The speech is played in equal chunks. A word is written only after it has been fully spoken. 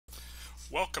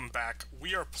Welcome back.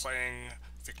 We are playing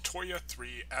Victoria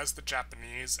 3 as the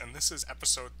Japanese, and this is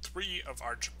episode 3 of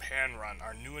our Japan run,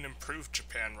 our new and improved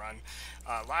Japan run.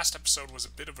 Last episode was a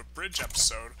bit of a bridge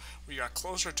episode. We got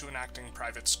closer to enacting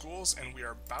private schools, and we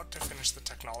are about to finish the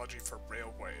technology for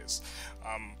railways.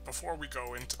 Before we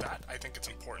go into that, I think it's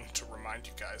important to remind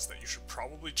you guys that you should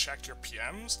probably check your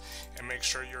PMs and make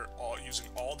sure you're using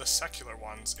all the secular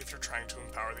ones if you're trying to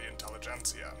empower the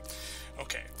Intelligentsia.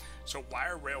 Okay, so why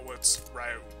are railroads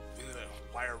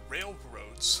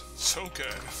so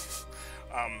good?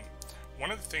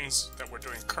 One of the things that we're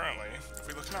doing currently, if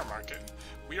we look in our market,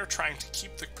 we are trying to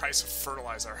keep the price of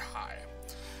fertilizer high.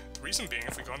 The reason being,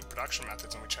 if we go into production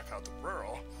methods and we check out the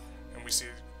rural, and we see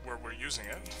where we're using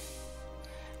it,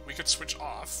 we could switch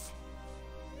off.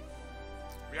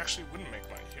 We actually wouldn't make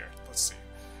money here. Let's see.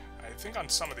 I think on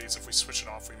some of these, if we switch it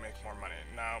off, we make more money.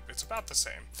 Now, it's about the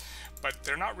same. But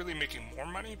they're not really making more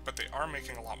money, but they are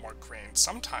making a lot more grain.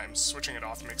 Sometimes switching it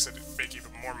off makes it make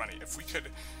even more money. If we could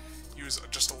use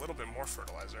just a little bit more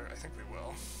fertilizer, I think we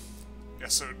will. Yeah,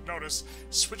 so notice,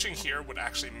 switching here would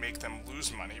actually make them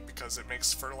lose money because it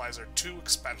makes fertilizer too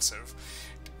expensive,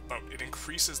 but it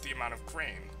increases the amount of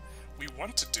grain. We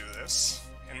want to do this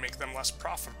and make them less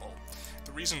profitable.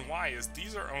 The reason why is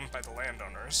these are owned by the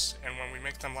landowners, and when we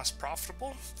make them less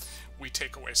profitable, we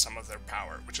take away some of their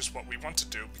power, which is what we want to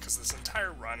do because this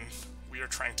entire run, we are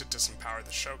trying to disempower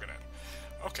the Shogunate.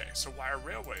 Okay, so why are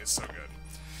railways so good?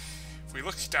 If we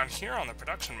look down here on the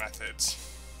production methods,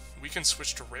 we can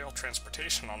switch to rail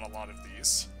transportation on a lot of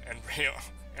these, and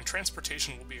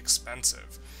transportation will be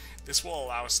expensive. This will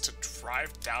allow us to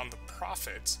drive down the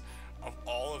profits of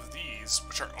all of these,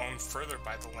 which are owned further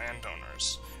by the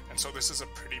landowners. And so this is a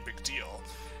pretty big deal,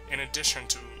 in addition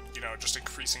to, just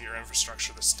increasing your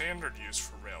infrastructure, the standard use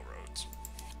for railroads.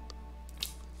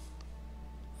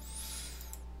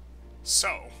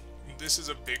 So, this is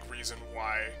a big reason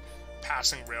why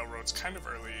passing railroads kind of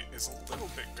early is a little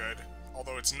bit good,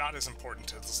 although it's not as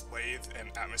important as lathe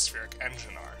and atmospheric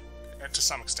engine are, and to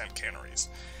some extent canneries.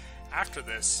 After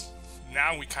this,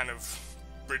 now we kind of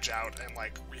bridge out and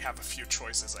we have a few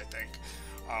choices, I think.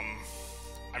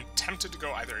 I'm tempted to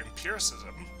go either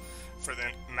empiricism for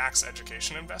the max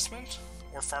education investment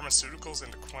or pharmaceuticals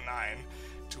into Quinine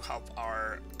to help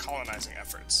our colonizing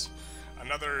efforts.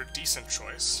 Another decent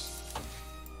choice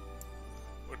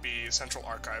would be central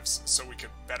archives, so we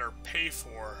could better pay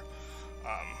for,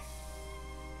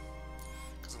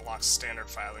 because it locks standard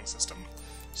filing system,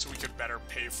 so we could better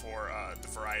pay for the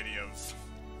variety of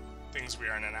things we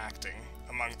are enacting,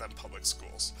 among them public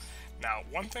schools. Now,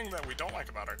 one thing that we don't like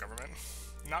about our government,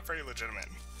 not very legitimate,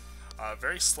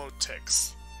 very slow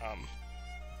ticks,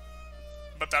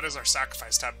 but that is our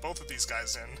sacrifice to have both of these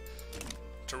guys in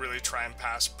to really try and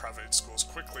pass private schools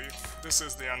quickly. This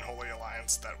is the unholy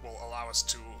alliance that will allow us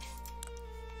to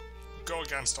go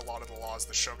against a lot of the laws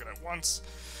the Shogunate wants.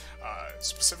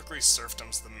 Specifically,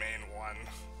 serfdom's the main one.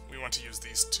 We want to use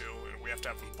these two, and we have to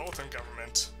have them both in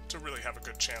government to really have a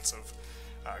good chance of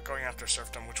going after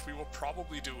serfdom, which we will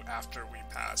probably do after we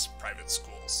pass private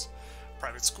schools.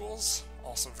 Private schools,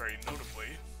 also very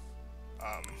notably,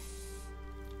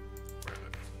 where is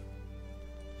it?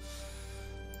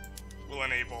 Will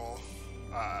enable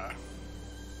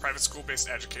private school-based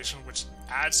education, which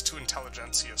adds to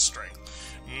Intelligentsia's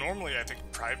strength. Normally, I think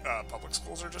public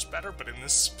schools are just better, but in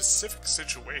this specific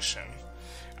situation,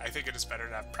 I think it is better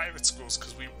to have private schools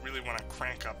because we really want to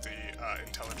crank up the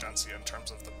Intelligentsia in terms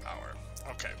of the power.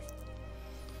 Okay.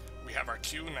 We have our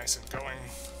queue nice and going,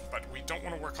 but we don't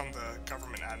want to work on the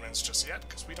government admins just yet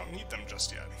because we don't need them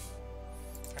just yet.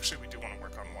 Actually, we do want to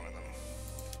work on one of them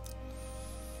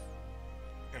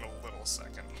in a little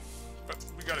second. But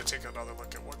we got to take another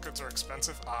look at what goods are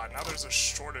expensive. Now there's a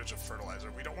shortage of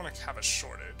fertilizer. We don't want to have a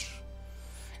shortage.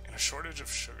 And a shortage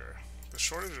of sugar. The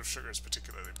shortage of sugar is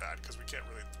particularly bad because we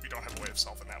don't have a way of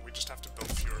solving that. We just have to build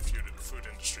fewer food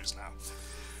industries now.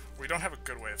 We don't have a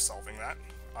good way of solving that.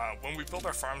 When we build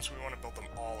our farms, we want to build them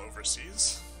all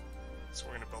overseas. So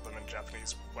we're going to build them in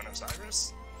Japanese Buenos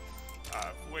Aires,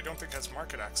 who I don't think has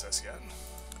market access yet.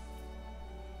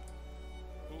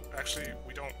 Ooh, actually,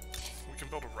 we don't. We can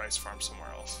build a rice farm somewhere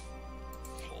else.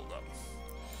 Hold up.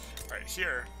 Right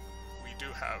here, we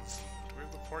do have. Do we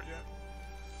have the port yet?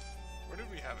 Where did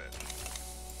we have it?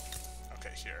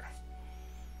 Okay, here.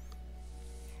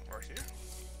 Or here?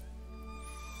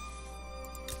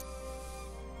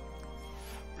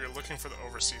 We are looking for the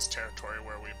overseas territory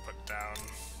where we put down...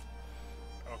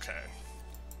 Okay.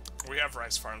 We have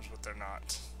rice farms, but they're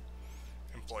not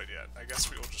employed yet. I guess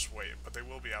we will just wait, but they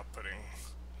will be outputting...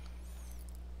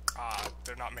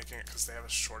 They're not making it because they have a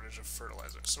shortage of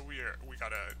fertilizer. So we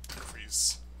gotta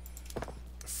increase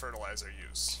fertilizer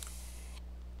use,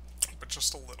 but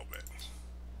just a little bit.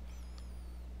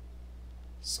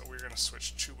 So we're going to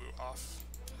switch Chubu off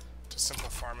to simple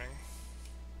farming,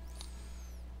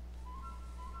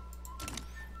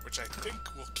 which I think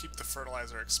will keep the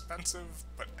fertilizer expensive,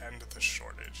 but end the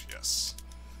shortage. Yes,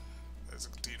 that is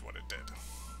indeed what it did.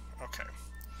 Okay.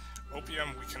 Opium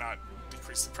we cannot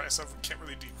decrease the price of. We can't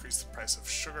really decrease the price of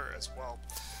sugar as well.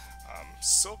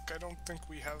 Silk, I don't think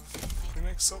we have. Can we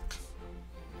make silk?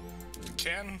 We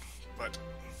can, but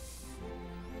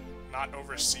not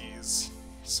overseas.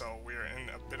 So we're in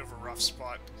a bit of a rough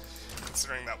spot,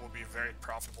 considering that will be very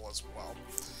profitable as well.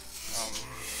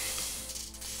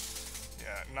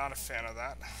 Yeah, not a fan of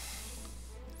that.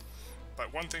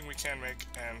 But one thing we can make,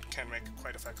 and can make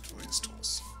quite effectively, is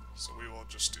tools. So we will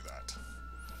just do that.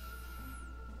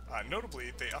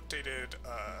 Notably, they updated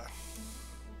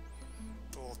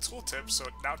the little tooltip, so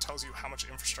it now tells you how much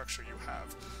infrastructure you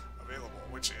have available,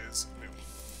 which is new.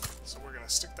 So we're going to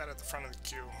stick that at the front of the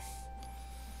queue.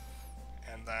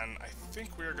 And then I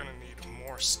think we are going to need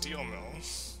more steel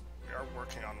mills. We are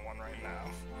working on one right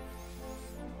now.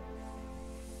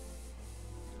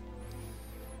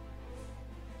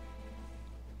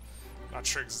 Not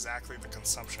sure exactly the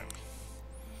consumption,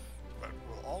 but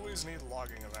we'll always need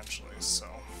logging eventually, so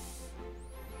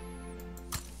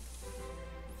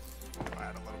I'll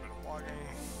add a little bit of logging.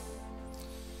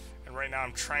 And right now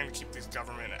I'm trying to keep these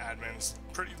government admins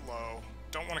pretty low.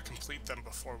 Don't want to complete them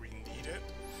before we need it,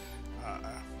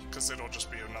 because it'll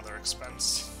just be another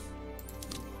expense.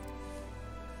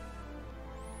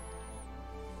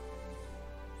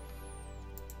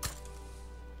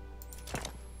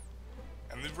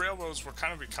 And the railroads were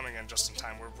kind of coming in just in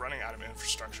time. We're running out of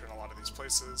infrastructure in a lot of these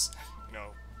places. You know,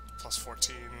 plus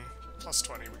 14, plus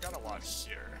 20. We got a lot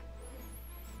here.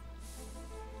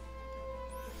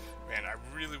 Man, I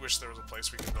really wish there was a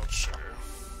place we could build sugar.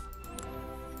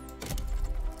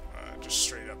 Just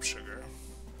straight up sugar.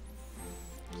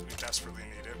 We desperately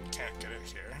need it. We can't get it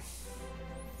here.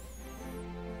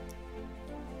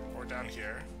 Or down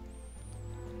here.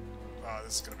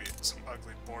 This is gonna be some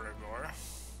ugly border gore.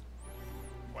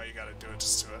 Why you gotta do it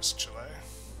to us, Chile?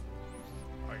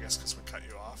 Oh, I guess because we cut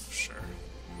you off, sure.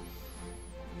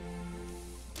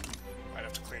 Might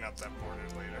have to clean up that border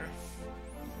later.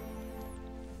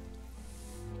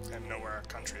 And know where our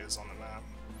country is on the map.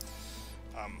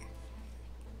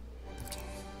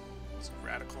 So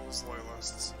radicals,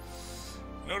 loyalists.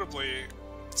 Notably,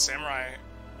 samurai,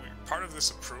 part of this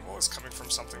approval is coming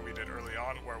from something we did early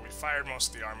on, where we fired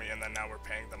most of the army and then now we're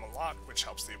paying them a lot, which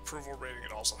helps the approval rating.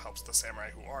 It also helps the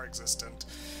samurai who are existent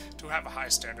to have a high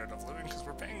standard of living because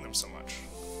we're paying them so much.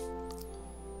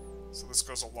 So this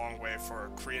goes a long way for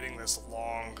creating this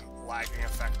long lagging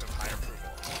effect of high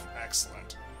approval.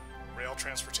 Excellent. Rail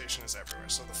transportation is everywhere.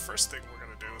 So the first thing we're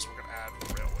going to do is we're going to add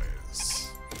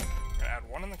railways. We're going to add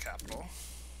one in the capital,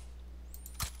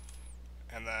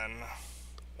 and then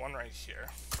one right here.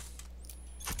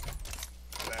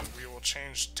 And then we will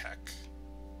change tech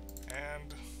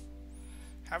and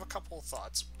have a couple of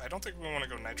thoughts. I don't think we want to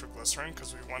go nitroglycerin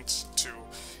because we want to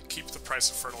keep the price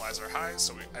of fertilizer high,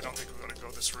 so I don't think we want to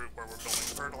go this route where we're building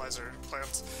fertilizer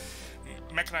plants.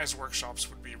 Mechanized workshops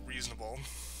would be reasonable,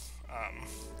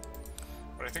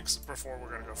 but I think before we're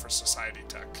going to go for society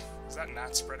tech. Is that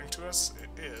not spreading to us?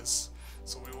 It is,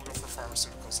 so we will go for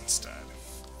pharmaceuticals instead.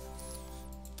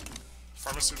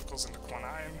 Pharmaceuticals into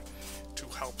Quinine to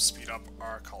help speed up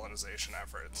our colonization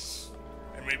efforts.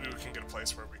 And maybe we can get a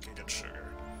place where we can get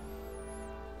sugar.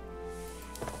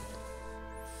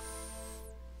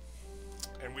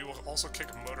 And we will also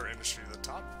kick motor industry to the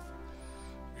top,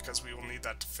 because we will need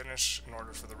that to finish in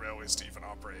order for the railways to even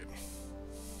operate.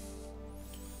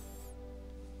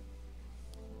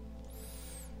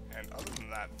 And other than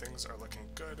that, things are looking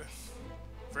good.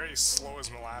 Very slow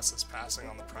as molasses passing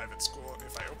on the private school.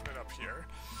 If I open it up here,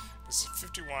 this is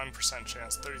 51%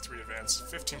 chance, 33 advance,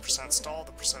 15% stall.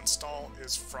 The percent stall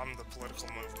is from the political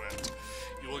movement.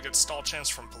 You will get stall chance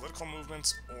from political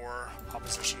movements or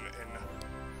opposition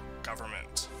in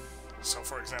government. So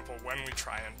for example, when we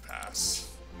try and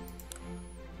pass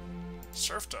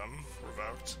serfdom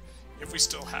revoked, if we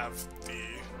still have the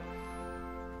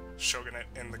shogunate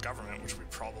in the government, which we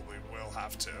probably will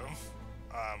have to,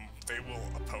 they will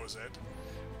oppose it,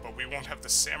 but we won't have the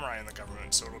samurai in the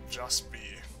government, so it'll just be,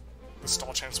 the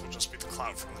stall chance will just be the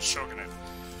clout from the shogunate,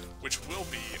 which will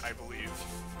be, I believe,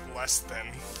 less than,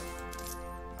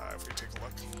 if we take a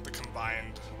look, the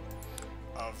combined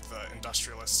of the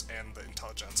Industrialists and the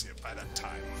Intelligentsia by that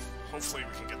time. Hopefully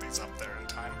we can get these up there in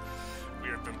time. We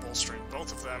have been bolstering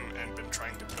both of them and been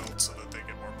trying to build so that they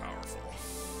get more powerful.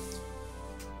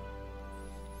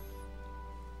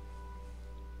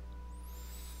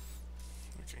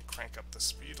 can crank up the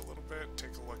speed a little bit,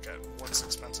 take a look at what's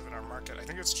expensive in our market. I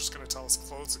think it's just going to tell us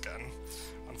clothes again.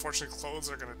 Unfortunately,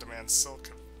 clothes are going to demand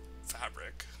silk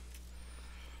fabric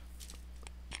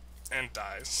and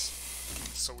dyes,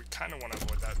 so we kind of want to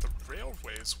avoid that. The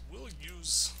railways will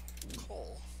use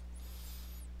coal,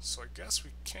 so I guess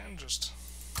we can just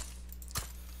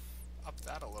up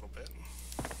that a little bit.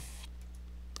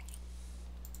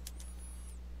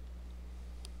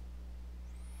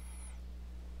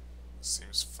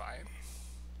 Seems fine.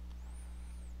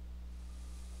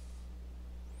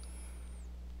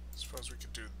 Suppose we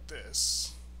could do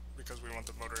this, because we want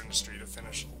the motor industry to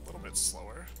finish a little bit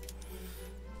slower,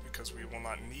 because we will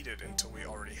not need it until we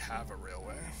already have a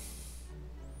railway.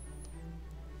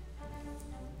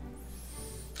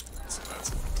 So that's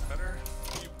a little better.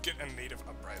 You get a native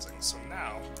uprising. So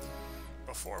now,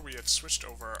 before we had switched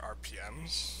over our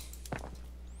PMs,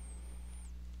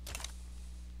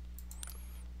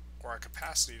 or our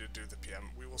capacity to do the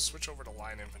PM, we will switch over to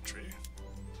line infantry,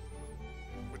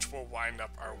 which will wind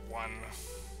up our one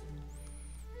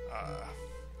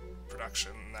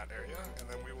production in that area, and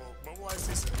then we will mobilize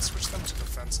these and switch them to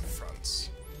defensive fronts.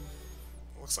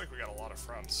 It looks like we got a lot of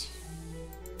fronts.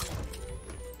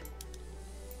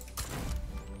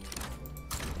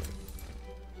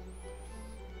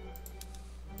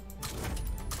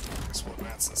 I guess we'll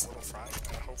advance this little front,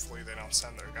 and hopefully they don't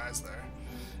send their guys there.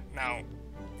 Now,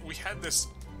 we had this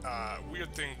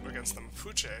weird thing against the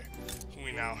Mapuche, who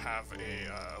we now have a,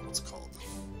 what's it called,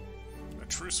 a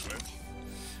truce with,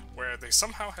 where they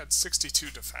somehow had 62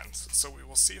 defense, so we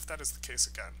will see if that is the case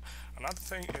again. Another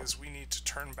thing is we need to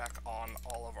turn back on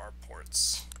all of our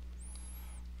ports.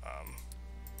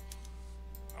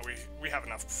 We have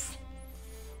enough.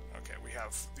 Okay, we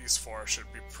have these 4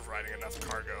 should be providing enough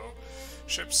cargo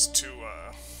ships to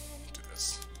do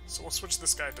this. So we'll switch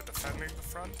this guy to defending the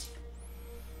front,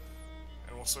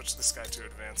 and we'll switch this guy to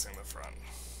advancing the front.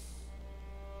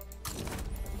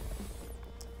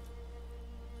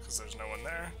 Because there's no one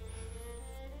there.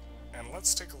 And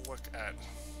let's take a look at...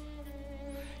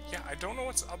 Yeah, I don't know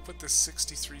what's up with this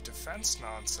 63 defense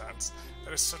nonsense.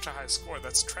 That is such a high score.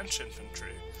 That's trench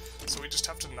infantry. So we just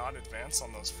have to not advance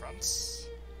on those fronts.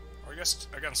 Or I guess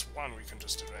against one we can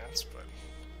just advance, but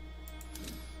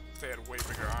if they had a way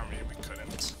bigger army, we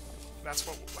couldn't. That's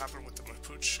what happened with the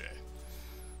Mapuche.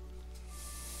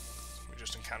 We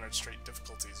just encountered straight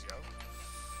difficulties, yo.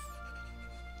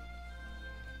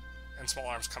 And small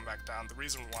arms come back down. The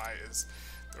reason why is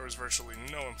there was virtually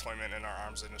no employment in our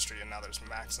arms industry, and now there's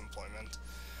max employment.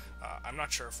 I'm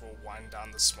not sure if we'll wind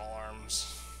down the small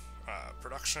arms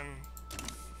production.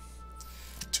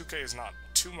 2K is not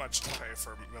too much to pay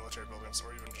for military buildings,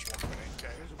 or even just 1.8K.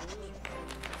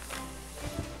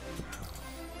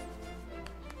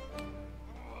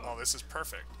 Oh, this is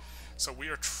perfect. So we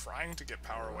are trying to get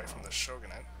power away from the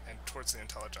Shogunate and towards the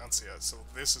Intelligentsia, so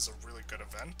this is a really good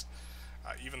event.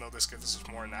 Even though this gives us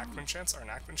more enactment chance, our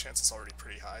enactment chance is already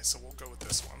pretty high, so we'll go with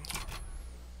this one.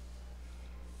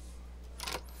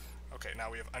 Okay,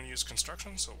 now we have unused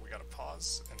construction, so we gotta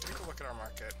pause and take a look at our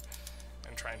market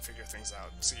and try and figure things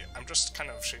out. See, I'm just kind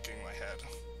of shaking my head,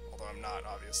 although I'm not,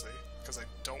 obviously, because I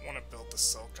don't want to build the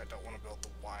silk, I don't want to build the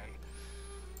wine.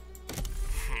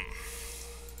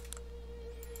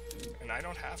 And I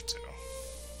don't have to.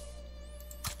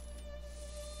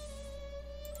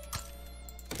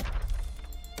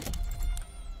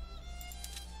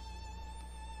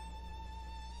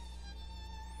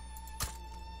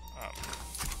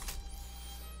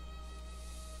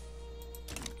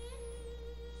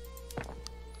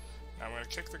 Now I'm going to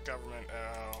kick the government.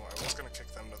 I was going to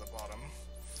kick them to the bottom.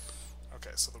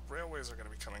 Okay, so the railways are going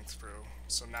to be coming through.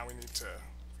 So now we need to,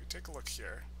 if we take a look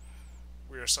here,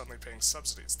 we are suddenly paying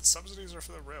subsidies. The subsidies are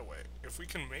for the railway. If we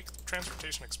can make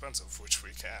transportation expensive, which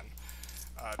we can,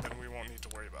 then we won't need to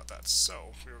worry about that.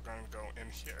 So we were going to go in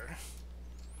here,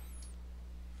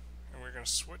 and we're going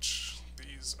to switch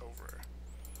these over.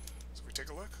 So if we take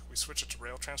a look, we switch it to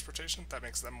rail transportation. That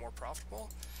makes them more profitable.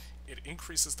 It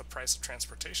increases the price of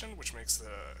transportation, which makes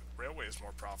the railways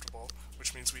more profitable,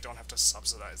 which means we don't have to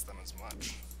subsidize them as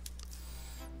much.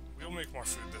 We'll make more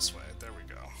food this way. There we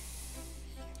go.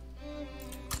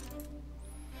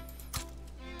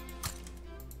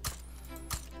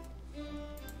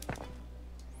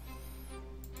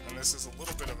 And this is a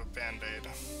little bit of a band-aid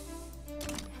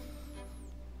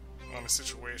on a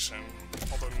situation,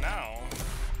 although now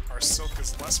our silk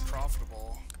is less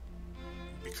profitable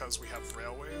because we have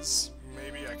railways.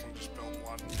 Maybe I can just build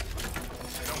one.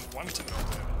 I don't want to build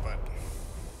it, but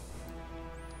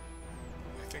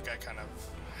I think I kind of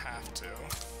have to.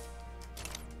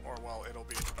 Or, well, it'll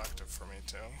be productive for me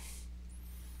to.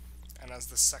 And as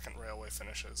the second railway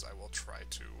finishes, I will try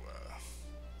to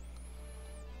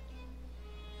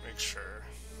make sure.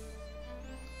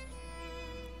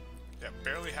 Yeah,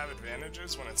 barely have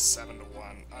advantages when it's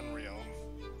 7-1. Unreal.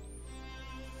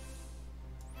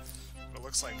 But it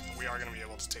looks like we are going to be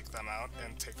able to take them out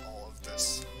and take all of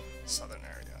this southern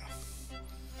area.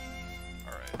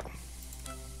 Alright.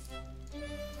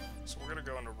 So we're going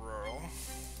to go into rural.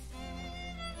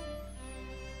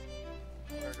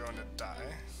 We're going to go into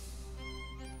die.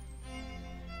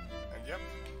 And yep,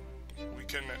 we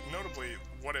can, notably,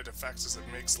 what it affects is it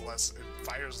makes less, it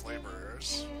fires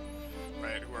laborers,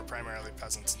 right, who are primarily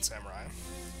peasants and samurai.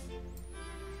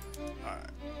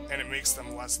 And it makes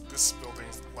them less, this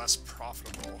building's less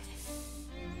profitable.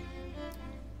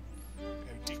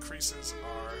 And decreases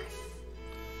our,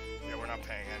 yeah, we're not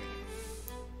paying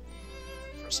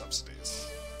any for subsidies.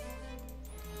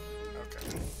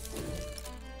 Okay.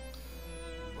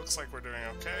 Looks like we're doing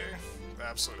okay. The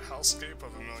absolute hellscape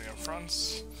of 1,000,000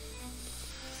 fronts.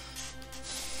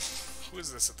 Who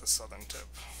is this at the southern tip?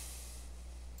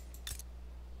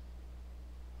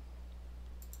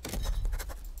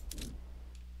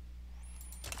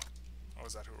 Oh,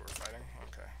 is that who we're fighting?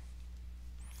 Okay.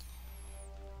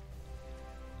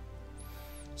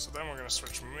 So then we're going to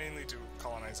switch mainly to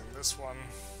colonizing this one,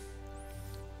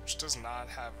 which does not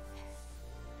have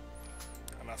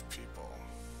enough people.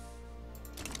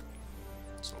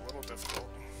 So a little difficult.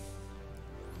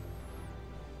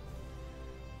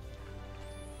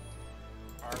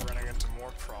 Are running into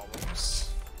more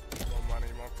problems. More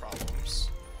money, more problems.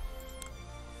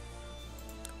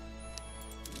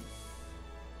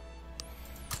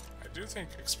 I do think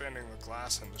expanding the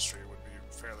glass industry would be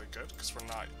fairly good, because we're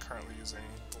not currently using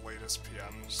the latest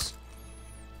PMs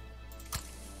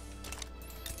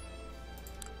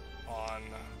on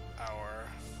our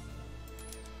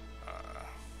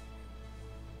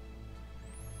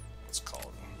what's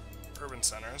called urban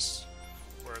centers,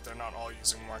 where they're not all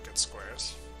using market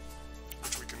squares,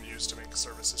 which we can use to make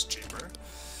services cheaper,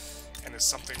 and is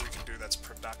something we can do that's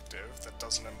productive, that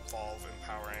doesn't involve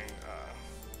empowering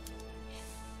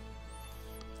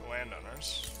the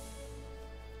landowners.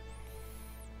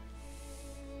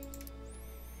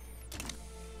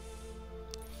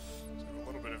 So a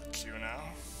little bit of Q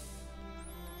now.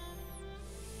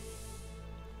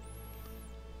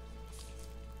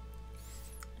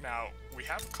 Now, we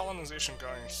have colonization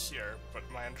going here, but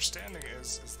my understanding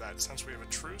is that since we have a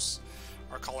truce,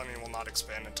 our colony will not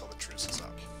expand until the truce is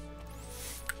up.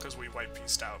 Because we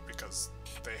white-pieced out because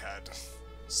they had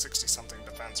 60-something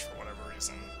defense for whatever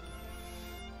reason.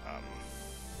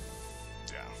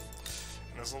 Yeah.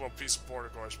 And this little piece of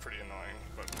border gore is pretty annoying,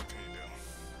 but what can you do?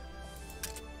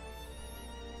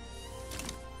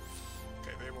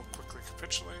 Okay, they will quickly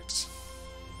capitulate.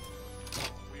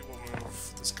 We will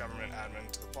move this government admin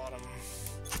to the bottom,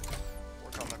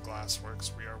 work on the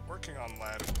glassworks. We are working on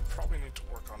lead. We probably need to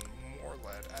work on more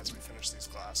lead as we finish these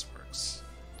glassworks.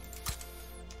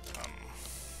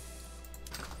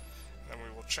 Then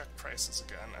we will check prices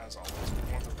again, as always.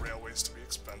 We want the railways to be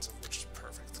expensive, which is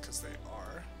perfect, because they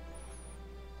are.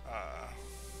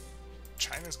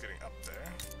 China's getting up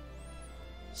there,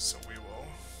 so we will.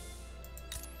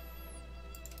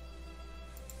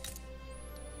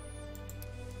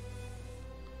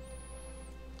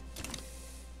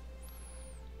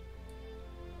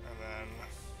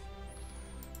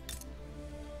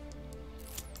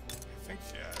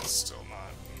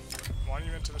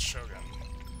 To the Shogun.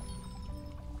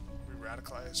 We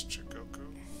radicalized Chugoku.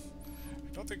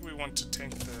 I don't think we want to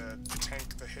tank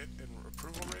the hit in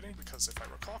approval rating, because if I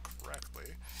recall correctly,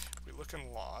 if we look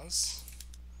in laws,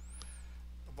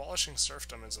 abolishing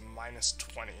serfdom is a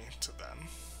 -20 to them.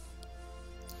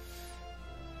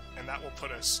 And that will put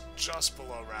us just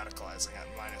below radicalizing at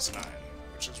 -9,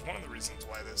 which is one of the reasons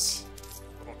why this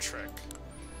little trick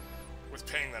with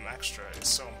paying them extra is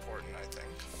so important, I think.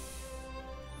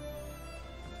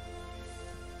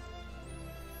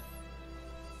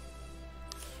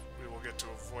 Get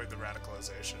to avoid the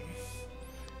radicalization.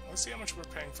 Let's see how much we're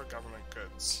paying for government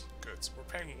goods. We're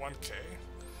paying 1K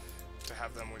to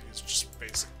have them use just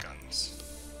basic guns.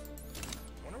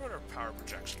 I wonder what our power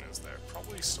projection is there.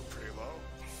 Probably still pretty low.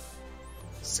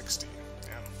 60.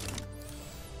 Yeah.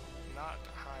 Not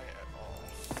high at all.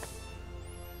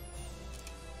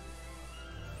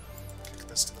 Kick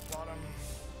this to the bottom.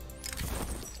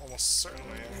 Almost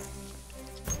certainly.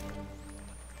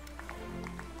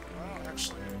 Well,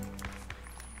 actually.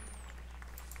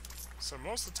 So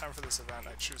most of the time for this event,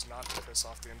 I choose not to piss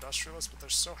off the Industrialists, but they're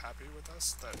so happy with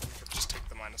us that we could just take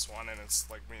the -1 and it's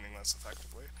like meaningless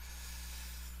effectively.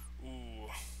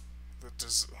 Ooh,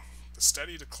 the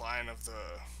steady decline of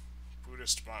the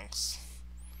Buddhist monks.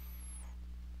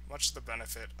 Much to the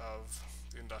benefit of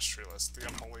the Industrialists, the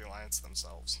Unholy Alliance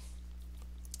themselves.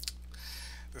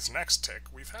 This next tick,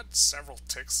 we've had several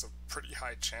ticks of pretty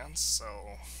high chance, so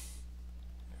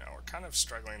you know, we're kind of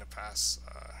struggling to pass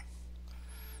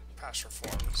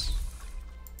reforms.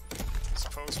 I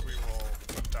suppose we will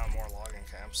put down more logging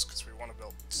camps because we want to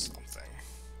build something.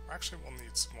 Or actually, we'll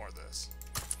need some more of this.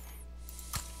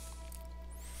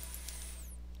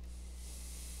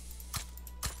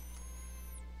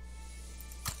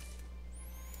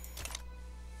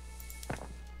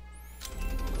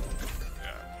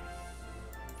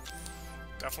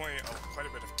 Definitely quite a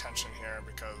bit of tension here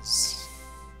because,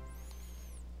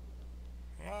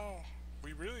 well,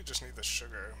 we really just need the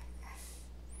sugar,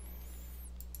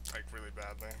 like, really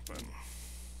badly, but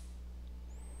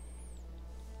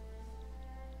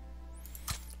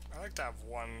I like to have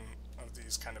one of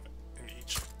these kind of in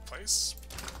each place.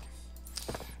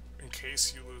 In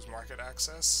case you lose market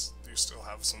access, you still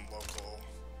have some local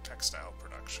textile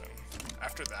production.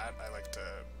 After that, I like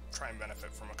to try and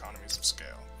benefit from economies of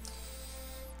scale.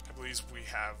 I believe we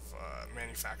have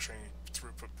manufacturing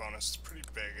throughput bonus pretty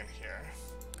big in here.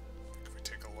 If we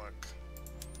take a look,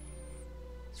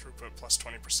 throughput plus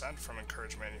 20% from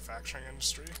encouraged manufacturing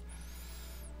industry.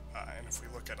 And if we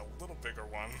look at a little bigger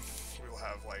one, we will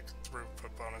have like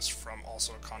throughput bonus from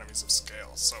also economies of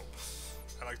scale. So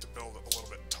I like to build a little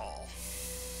bit tall.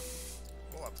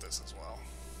 We'll up this as well.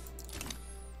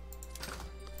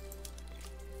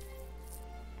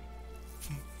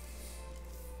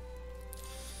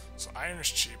 So iron is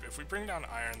cheap. If we bring down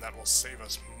iron, that will save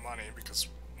us money because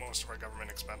most of our government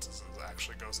expenses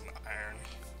actually goes into iron,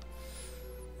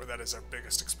 or that is our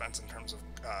biggest expense in terms of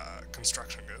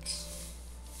construction goods.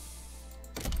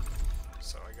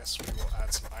 So I guess we will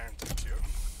add some iron to the queue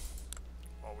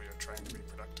while we are trying to be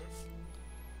productive.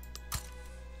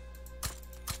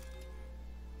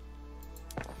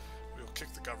 We will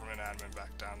kick the government admin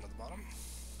back down to the bottom.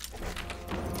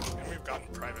 And we've gotten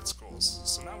private schools,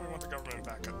 so now we want the government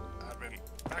admin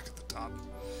back at the top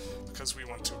because we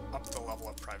want to up the level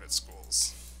of private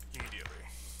schools immediately,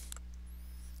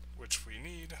 which we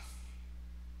need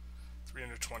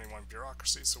 321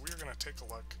 bureaucracy. So we are going to take a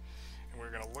look, and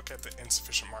we're going to look at the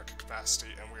insufficient market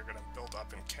capacity, and we're going to build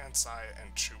up in Kansai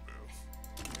and Chubu.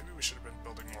 Maybe we should have been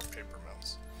building more paper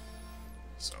mills.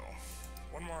 So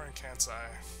one more in Kansai,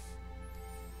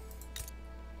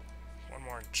 one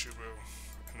more in Chubu,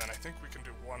 and then I think we can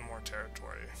do one more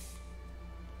territory.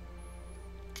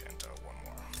 Kanto, one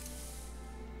more.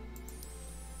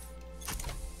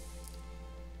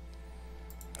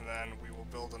 And then we will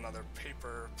build another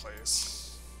paper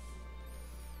place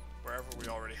wherever we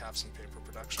already have some paper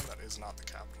production. That is not the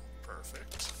capital.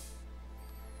 Perfect.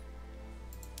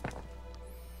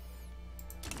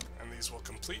 And these will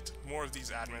complete. More of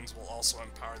these admins will also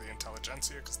empower the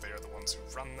Intelligentsia because they are the ones who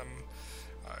run them.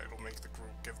 It'll make the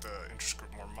group, give the interest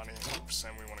group more money,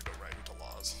 and we want to go right into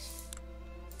laws.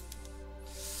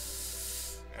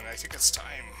 And I think it's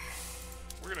time.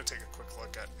 We're going to take a quick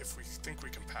look at if we think we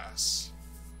can pass.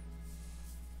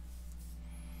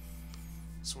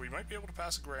 So we might be able to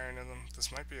pass agrarianism.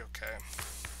 This might be okay.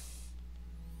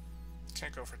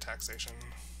 Can't go for taxation.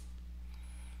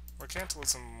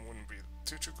 Mercantilism wouldn't be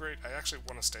too great. I actually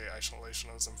want to stay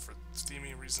isolationism for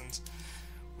themey reasons.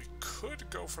 We could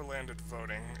go for landed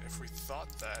voting if we thought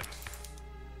that.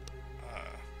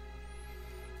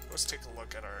 Let's take a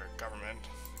look at our government.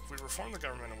 If we reform the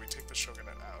government and we take the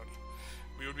Shogunate out,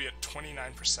 we would be at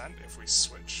 29% if we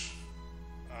switch,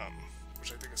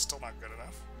 which I think is still not good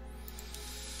enough.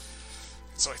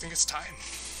 So I think it's time.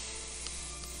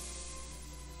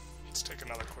 Let's take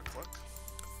another quick look.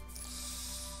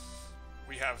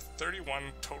 We have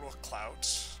 31 total clout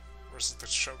versus the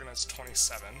Shogunate's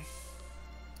 27.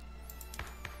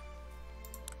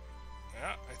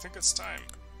 Yeah, I think it's time.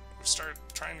 We start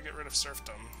trying to get rid of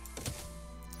serfdom.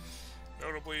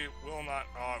 Notably, will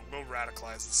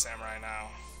radicalize the samurai now.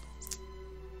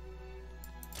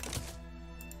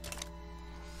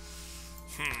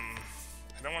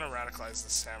 I don't want to radicalize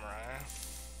the samurai.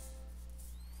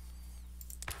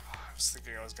 I was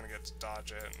thinking I was going to get to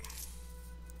dodge it.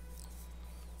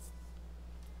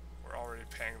 We're already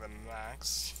paying them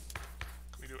max.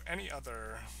 Can we do any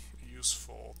other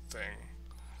useful thing?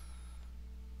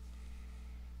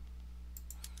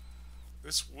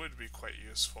 This would be quite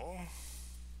useful.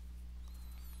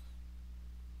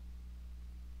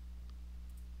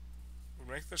 Would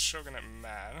make the Shogunate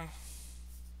mad.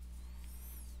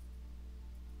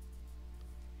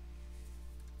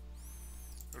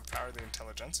 It would power the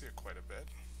Intelligentsia quite a bit.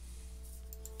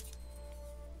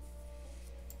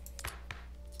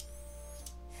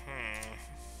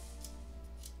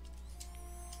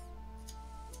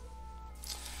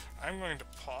 I'm going to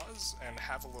pause and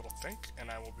have a little think,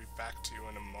 and I will be back to you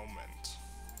in a moment.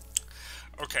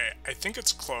 Okay, I think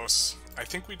it's close. I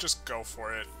think we just go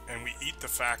for it, and we eat the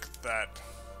fact that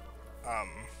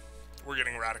we're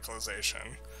getting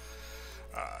radicalization.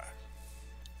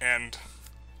 And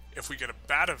if we get a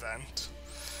bad event,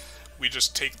 we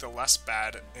just take the less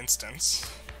bad instance,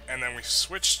 and then we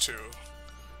switch to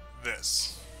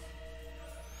this.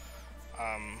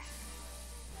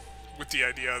 With the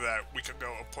idea that we could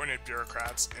go appointed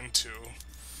bureaucrats into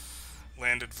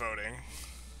landed voting,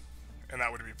 and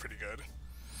that would be pretty good.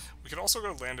 We could also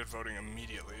go landed voting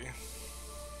immediately.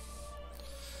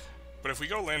 But if we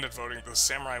go landed voting, the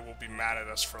samurai will be mad at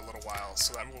us for a little while,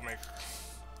 so that will make...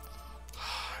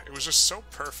 It was just so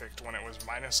perfect when it was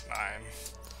 -9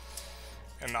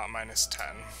 and not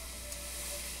 -10.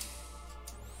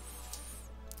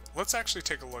 Let's actually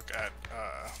take a look at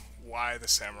why the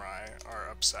samurai are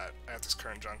upset at this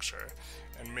current juncture,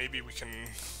 and maybe we can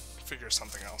figure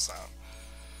something else out.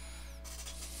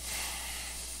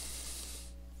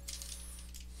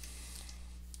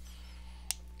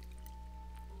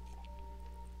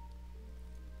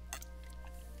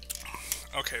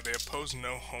 Okay, they oppose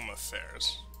no home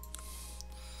affairs.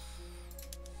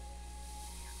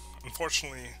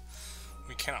 Unfortunately,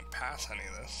 we cannot pass any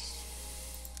of this.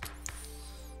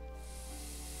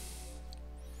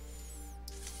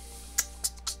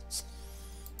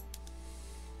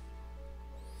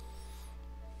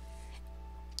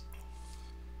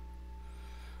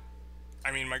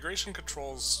 I mean, migration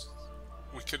controls,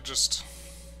 we could just...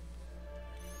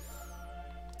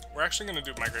 We're actually going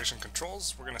to do migration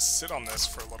controls. We're going to sit on this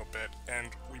for a little bit,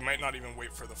 and we might not even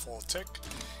wait for the full tick,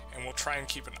 and we'll try and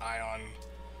keep an eye on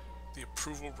the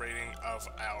approval rating of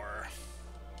our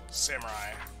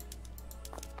samurai.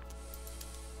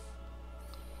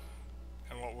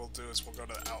 And what we'll do is we'll go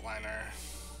to the outliner,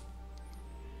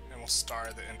 and we'll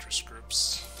star the interest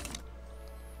groups.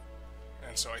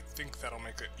 And so I think that'll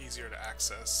make it easier to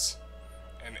access.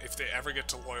 And if they ever get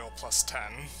to loyal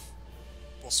 +10,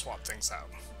 we'll swap things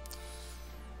out.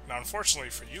 Now,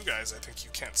 unfortunately for you guys, I think you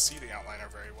can't see the outliner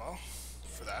very well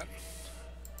for that,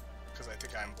 because I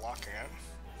think I'm blocking it.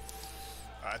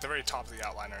 At the very top of the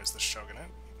outliner is the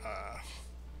Shogunate.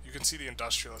 You can see the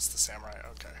Industrialists, the Samurai,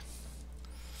 okay.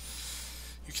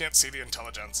 You can't see the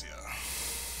Intelligentsia,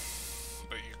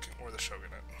 but you can, or the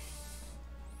Shogunate.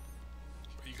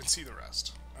 But you can see the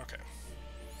rest. Okay.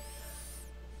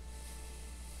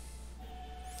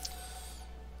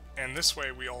 And this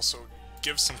way we also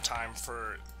give some time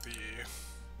for the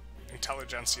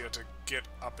Intelligentsia to get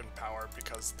up in power,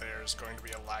 because there's going to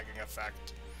be a lagging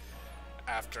effect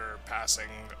after passing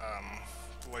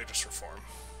the latest reform.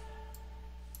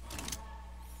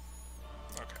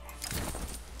 Okay.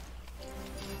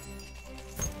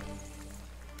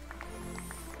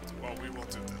 Well, we will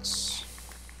do this.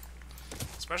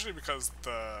 Especially because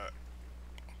the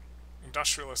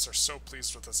Industrialists are so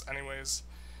pleased with us anyways,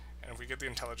 and if we get the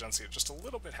Intelligentsia just a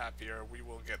little bit happier, we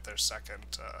will get their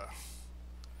second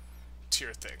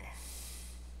tier thing,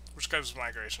 which gives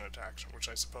migration into action, which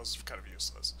I suppose is kind of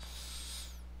useless.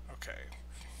 Okay.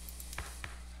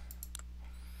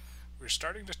 We're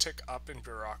starting to tick up in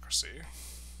bureaucracy.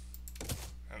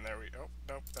 And there we... Oh,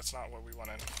 nope, that's not what we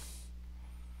wanted.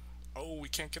 Oh, we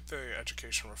can't get the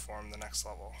education reform the next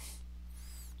level.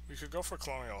 We could go for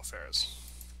colonial affairs.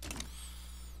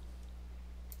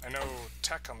 I know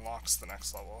tech unlocks the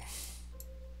next level.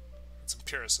 It's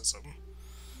empiricism.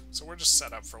 So we're just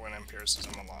set up for when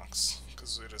empiricism unlocks,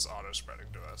 because it is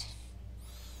auto-spreading to us.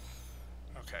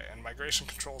 Okay, and migration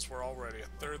controls, we're already a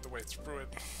third the way through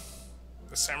it.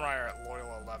 The samurai are at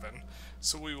loyal 11,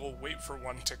 so we will wait for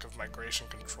one tick of migration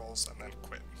controls and then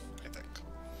quit, I think.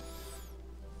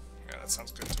 Yeah, that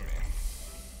sounds good to me.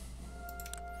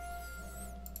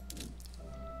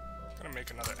 I'm gonna make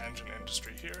another engine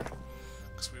industry here,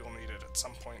 because we will need it at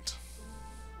some point.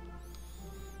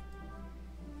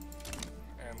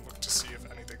 And look to see if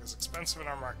anything is expensive in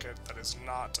our market that is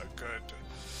not a good,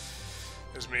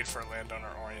 is made for a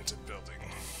landowner-oriented building.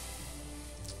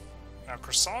 Now,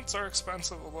 croissants are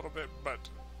expensive a little bit, but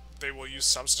they will use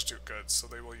substitute goods, so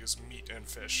they will use meat and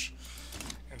fish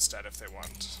instead if they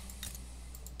want.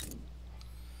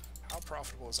 How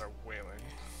profitable is our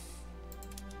whaling?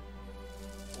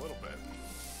 A little bit.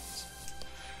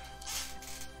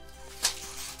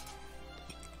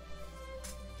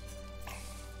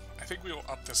 I think we will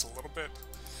up this a little bit,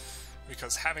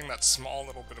 because having that small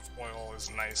little bit of oil is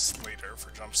nice later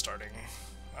for jump-starting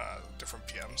different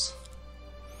PMs.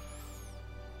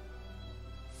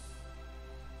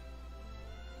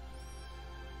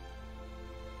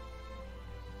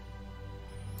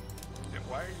 Yeah,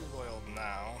 why are you loyal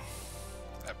now?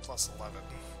 plus 11.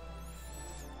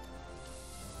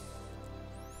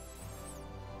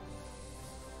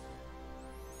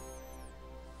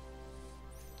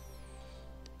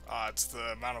 It's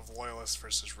the amount of loyalists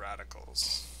versus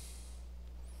radicals.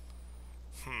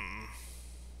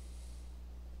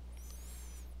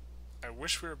 I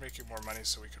wish we were making more money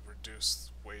so we could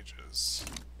reduce wages.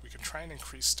 We can try and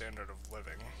increase standard of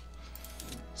living.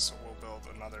 So we'll build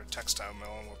another textile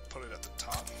mill and we'll put it at the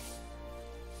top.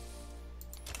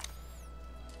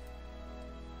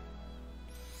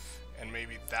 And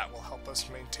maybe that will help us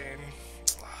maintain.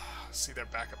 See, they're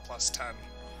back at plus 10.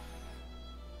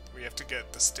 We have to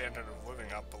get the standard of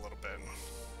living up a little bit.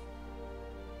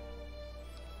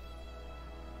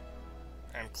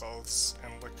 And clothes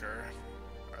and liquor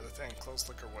are the thing. Clothes,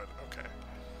 liquor, wood. Okay.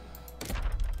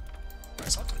 I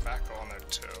saw tobacco on there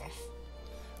too.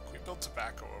 Can we build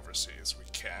tobacco overseas? We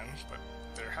can, but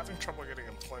they're having trouble getting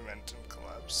employment in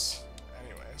collabs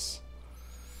anyways.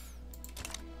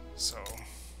 So,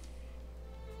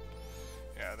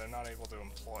 yeah, they're not able to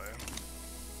employ.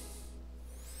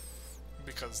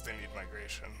 Because they need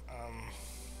migration.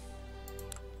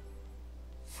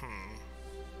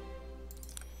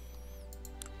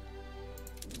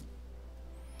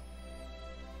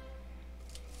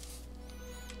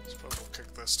 Suppose we'll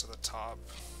kick this to the top.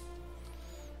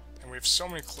 And we have so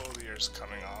many clothiers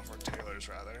coming off, or tailors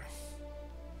rather,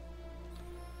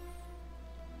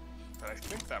 that I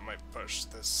think that might push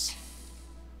this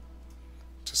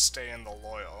to stay in the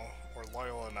loyal, or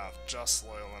loyal enough, just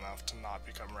loyal enough to not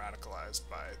become radicalized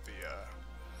by the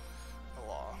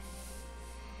law.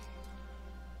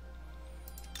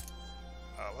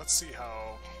 Let's see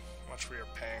how much we are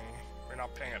paying. We're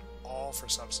not paying at all for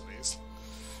subsidies.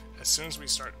 As soon as we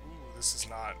start, ooh, this is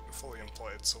not fully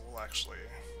employed, so we'll actually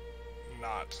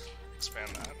not expand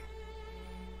that.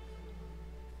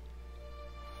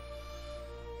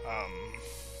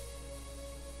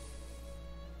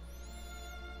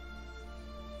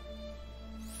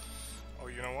 Oh,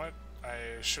 you know what?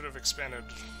 I should have expanded.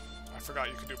 I forgot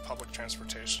you could do public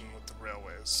transportation with the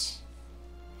railways.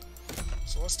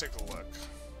 So let's take a look.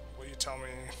 Will you tell me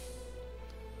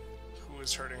who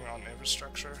is hurting on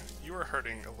infrastructure? You are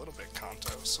hurting a little bit,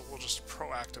 Kanto, so we'll just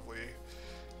proactively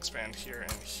expand here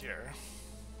and here.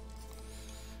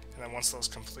 And then once those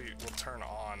complete, we'll turn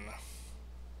on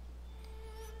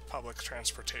public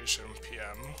transportation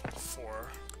PM for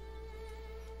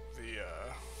the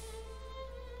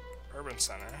urban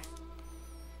center,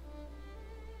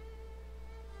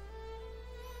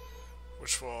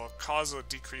 which will cause a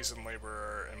decrease in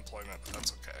labor employment, but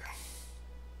that's okay.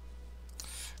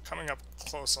 Coming up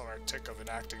close on our tick of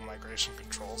enacting migration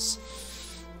controls,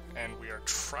 and we are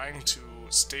trying to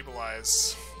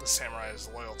stabilize the samurai's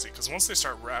loyalty, because once they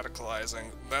start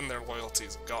radicalizing, then their loyalty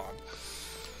is gone.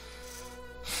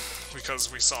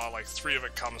 Because we saw like 3 of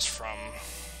it comes from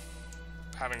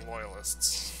having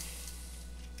loyalists.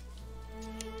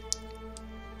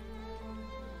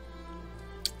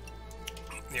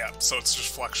 Yeah, so it's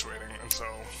just fluctuating, and so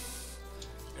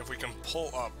if we can pull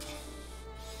up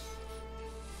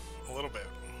a little bit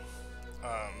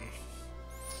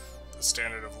the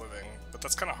standard of living, but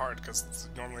that's kind of hard because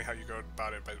normally how you go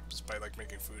about it by like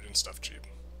making food and stuff cheap.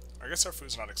 I guess our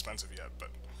food's not expensive yet, but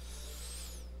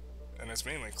and it's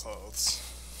mainly clothes.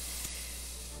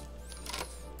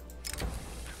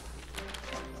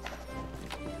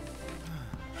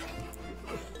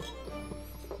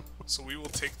 So we will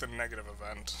take the negative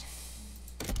event.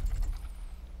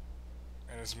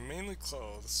 And it's mainly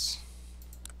clothes.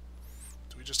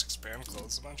 Do we just expand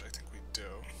clothes a bunch? I think we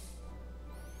do.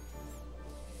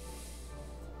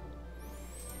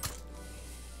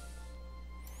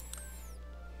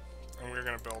 And we're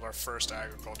going to build our first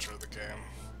agriculture of the game.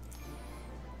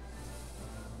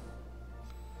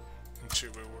 In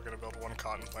Chubu, we're going to build 1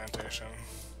 cotton plantation.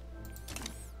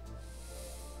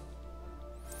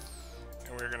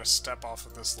 And we're going to step off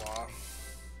of this law,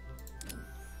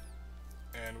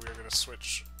 and we're going to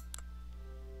switch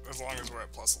as long as we're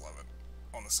at plus 11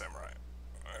 on the samurai,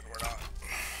 and we're not.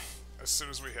 As soon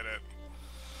as we hit it,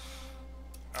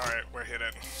 alright, we're hit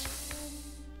it.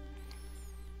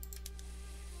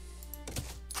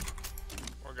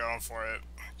 We're going for it.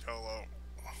 YOLO.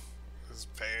 This is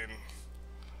pain.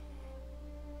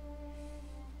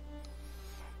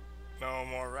 No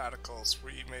more radicals,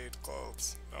 we made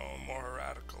clothes. No more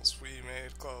radicals, we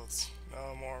made clothes.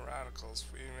 No more radicals,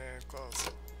 we made clothes.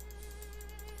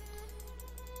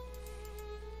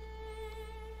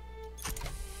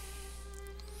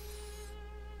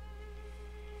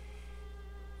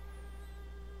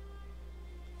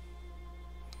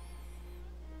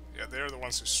 Yeah, they're the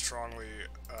ones who strongly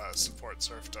support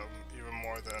serfdom, even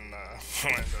more than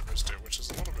landowners do, which is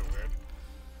a little bit weird.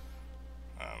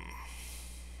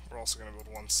 We're also going to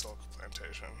build one silk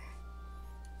plantation.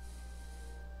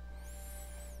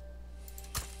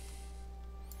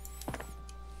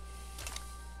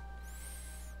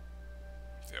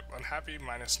 Yep, unhappy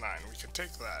 -9. We can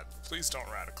take that. Please don't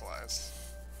radicalize.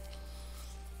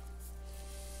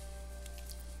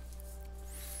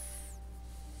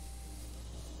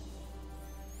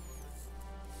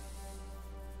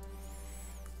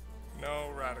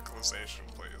 No radicalization,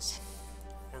 please.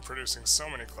 We're producing so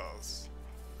many clothes.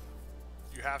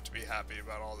 You have to be happy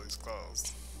about all these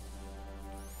clothes.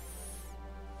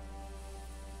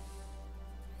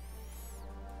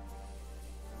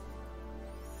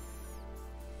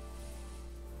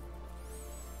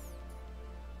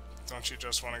 Don't you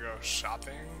just want to go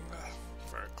shopping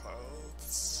for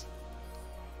clothes?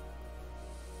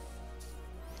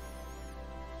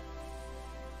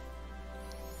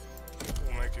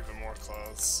 We'll make even more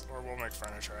clothes, or we'll make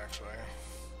furniture actually.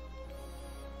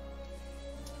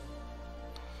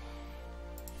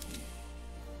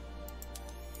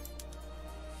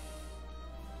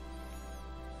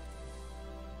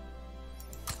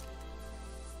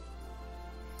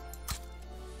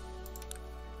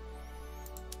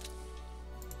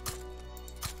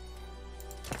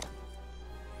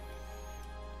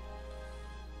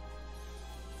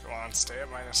 Stay at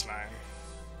 -9.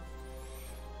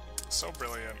 So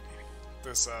brilliant.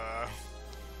 This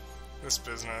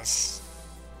business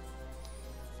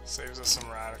saves us some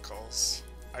radicals.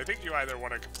 I think you either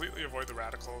want to completely avoid the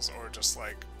radicals or just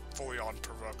like fully on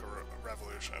provoke a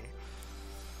revolution.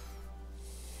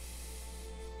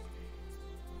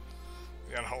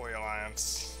 The Unholy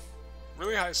Alliance.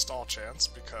 Really high stall chance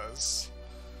because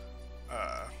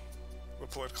the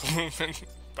political movement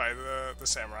by the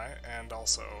samurai and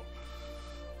also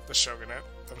the Shogunate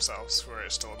themselves, who are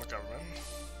still in the government.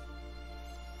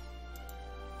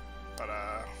 But,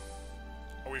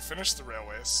 we finished the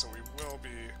railways, so we will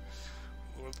be...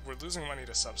 We're losing money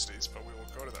to subsidies, but we will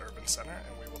go to the urban center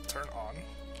and we will turn on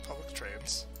public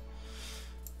trains.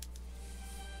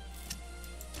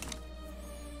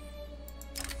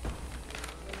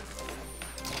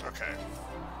 Okay.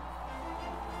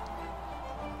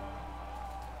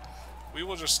 We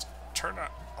will just turn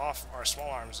off our small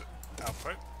arms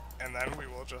output, and then we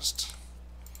will just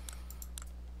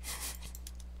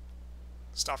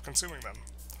stop consuming them.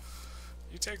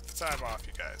 You take the time off,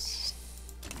 you guys.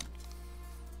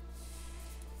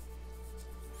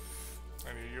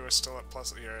 And you are still at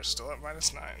you're still at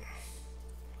 -9.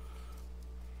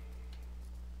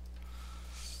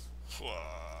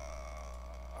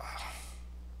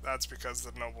 That's because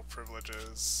the noble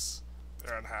privileges,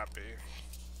 they're unhappy.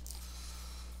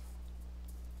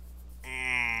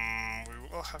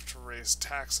 We will have to raise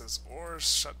taxes or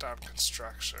shut down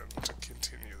construction to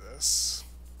continue this.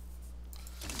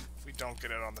 If we don't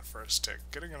get it on the first tick.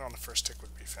 Getting it on the first tick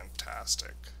would be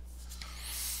fantastic.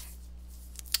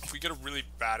 If we get a really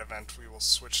bad event, we will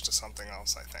switch to something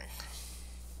else, I think.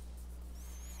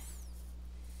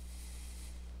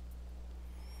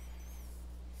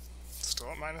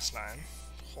 Still at -9,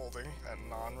 holding at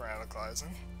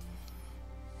non-radicalizing.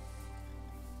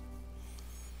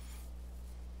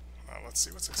 Let's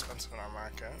see what's expensive in our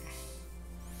market.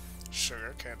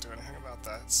 Sugar, can't do anything about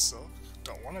that. Silk,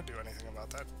 don't want to do anything about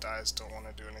that. Dyes, don't want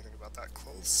to do anything about that.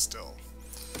 Clothes, still.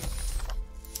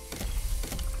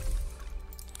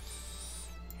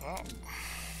 Well.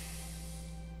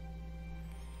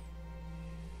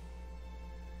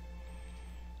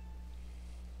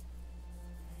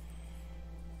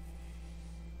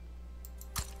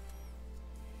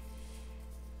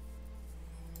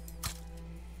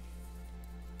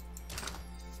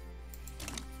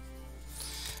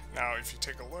 Now, if you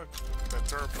take a look, the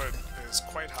throughput is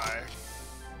quite high.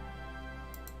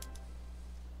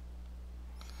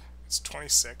 It's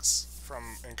 26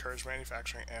 from encouraged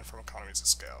manufacturing and from economies of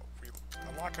scale. We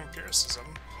unlock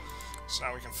empiricism, so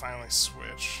now we can finally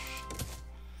switch.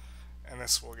 And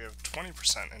this will give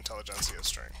 20% Intelligentsia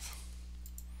strength.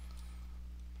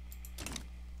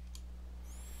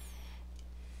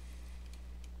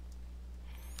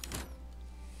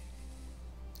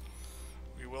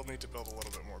 We'll need to build a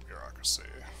little bit more bureaucracy.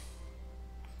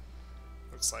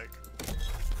 Looks like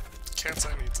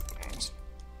Kansai needs it the most.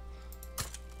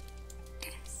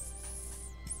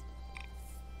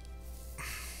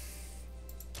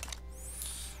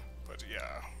 But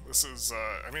yeah, this is,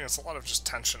 I mean, it's a lot of just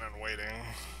tension and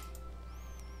waiting.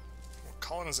 Well,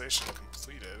 colonization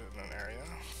completed in an area.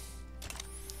 I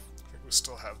think we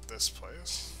still have this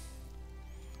place.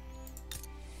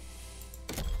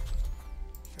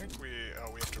 think we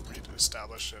have to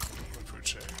re-establish in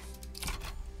Mapuche.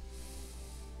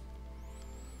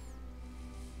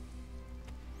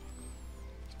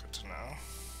 Good to know.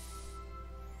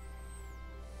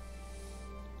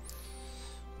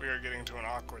 We are getting to an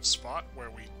awkward spot where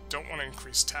we don't want to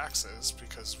increase taxes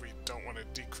because we don't want to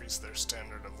decrease their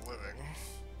standard of living.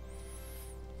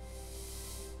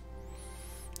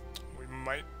 We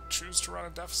might choose to run a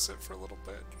deficit for a little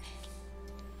bit.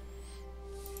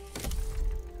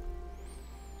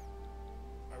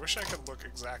 I wish I could look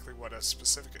exactly what a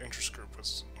specific interest group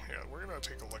was here. We're going to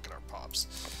take a look at our pops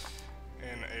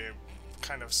in a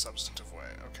kind of substantive way.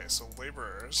 Okay, so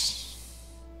laborers,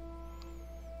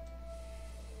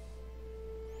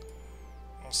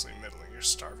 mostly middling. You're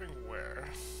starving where?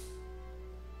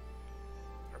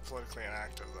 They're politically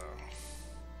inactive though.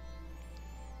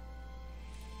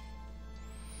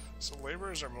 So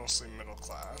laborers are mostly middle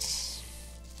class.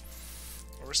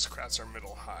 Aristocrats are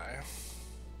middle high.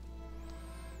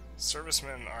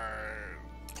 Servicemen are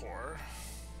poor,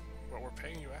 but we're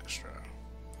paying you extra.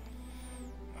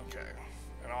 Okay,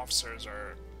 and officers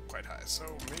are quite high.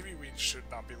 So maybe we should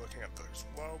not be looking at the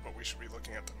low, but we should be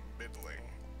looking at the middling.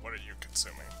 What are you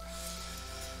consuming?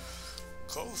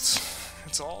 Clothes.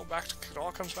 It all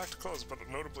comes back to clothes, but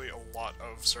notably a lot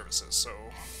of services. So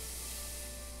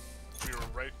we were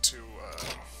right to.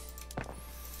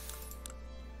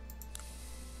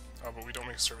 Oh, but we don't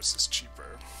make services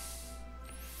cheaper.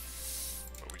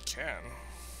 But we can.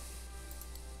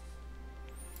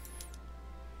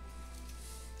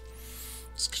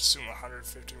 Let's consume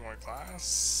 150 more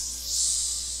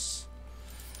glass.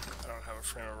 I don't have a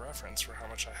frame of reference for how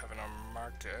much I have in our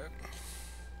market.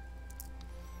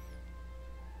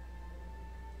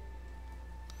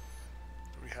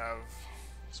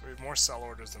 So we have more sell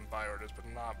orders than buy orders, but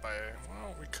not by,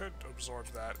 well, we could absorb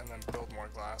that and then build more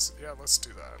glass. Yeah, let's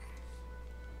do that.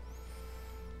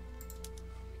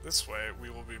 This way,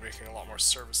 we will be making a lot more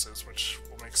services, which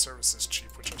will make services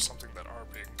cheap, which are something that are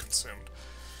being consumed.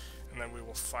 And then we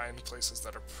will find places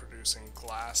that are producing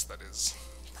glass, that is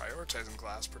prioritizing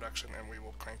glass production, and we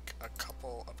will crank a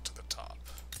couple up to the top.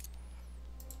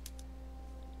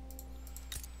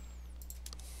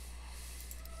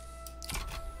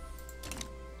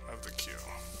 Of the queue.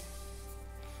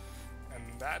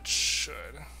 And that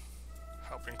should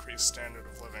help increase standard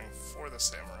of living for the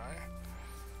samurai.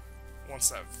 Once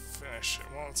that finishes,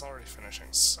 well, it's already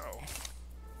finishing, so.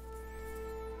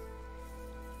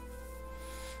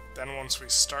 Then once we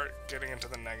start getting into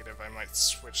the negative, I might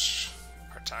switch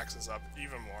our taxes up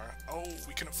even more. Oh,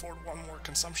 we can afford one more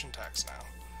consumption tax now.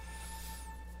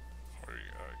 Or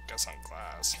I guess on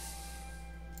glass.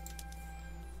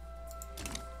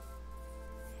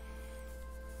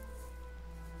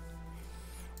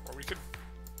 Or we could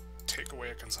take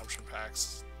away a consumption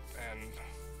tax and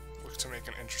look to make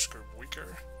an interest group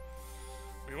weaker.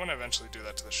 We want to eventually do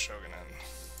that to the Shogunate.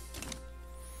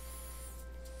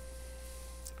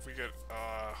 If we get,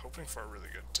 hoping for a really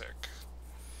good tick.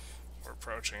 We're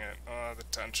approaching it. The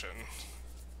tension.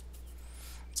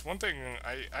 It's one thing,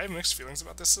 I have mixed feelings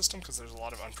about this system because there's a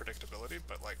lot of unpredictability,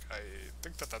 but like, I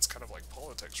think that that's kind of like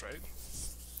politics, right?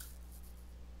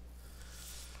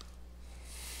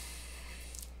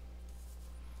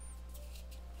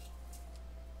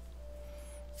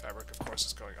 Fabric, of course,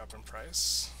 is going up in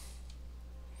price.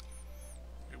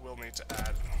 We will need to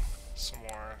add some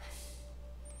more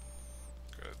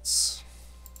goods.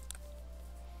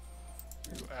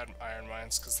 We'll add iron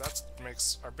mines, because that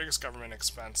makes our biggest government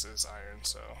expense is iron,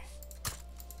 so.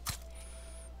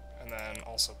 And then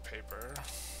also paper.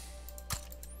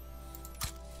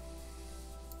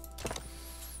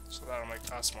 So that'll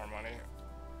make us more money.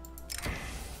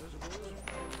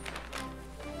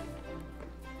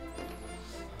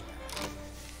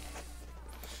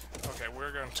 Okay,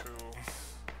 we're going to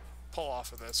pull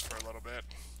off of this for a little bit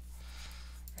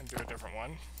and do a different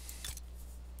one,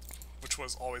 which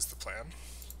was always the plan.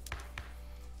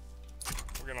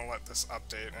 We're going to let this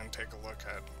update and take a look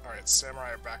at, alright,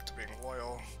 samurai are back to being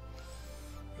loyal.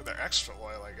 They're extra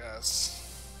loyal, I guess.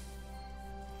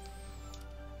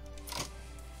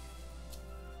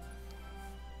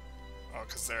 Oh,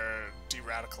 because they're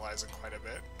de-radicalizing quite a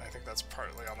bit. I think that's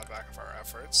partly on the back of our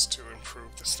efforts to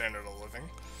improve the standard of living.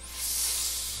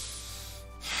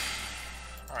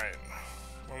 Alright,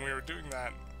 when we were doing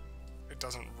that, it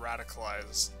doesn't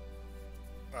radicalize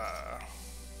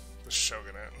the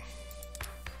Shogunate.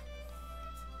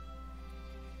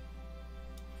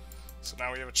 So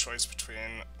now we have a choice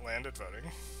between landed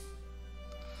voting.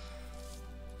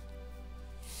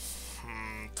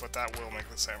 But that will make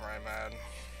the samurai mad.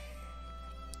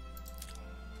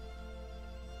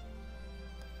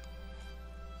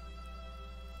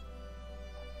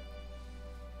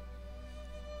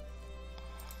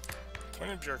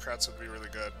 20 bureaucrats would be really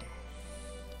good.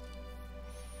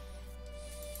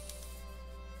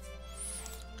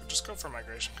 Could just go for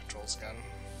migration controls again.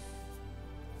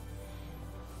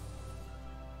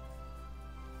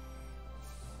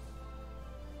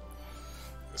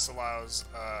 This allows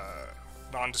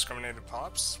non-discriminated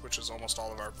pops, which is almost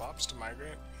all of our pops, to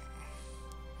migrate.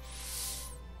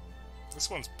 This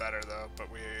one's better though,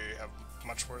 but we have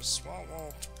much worse. Well,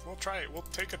 we'll try it. We'll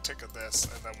take a tick of this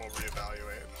and then we'll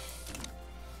reevaluate.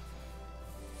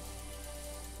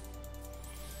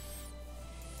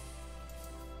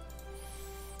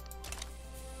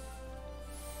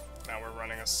 Now we're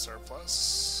running a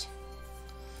surplus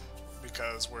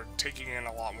because we're taking in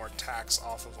a lot more tax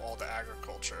off of all the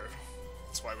agriculture.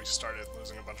 That's why we started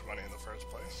losing a bunch of money in the first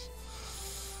place.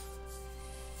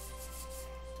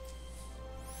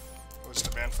 Let's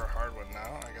demand for hardwood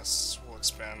now. I guess we'll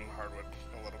expand hardwood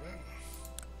a little bit.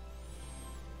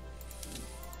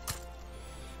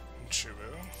 And Chubu.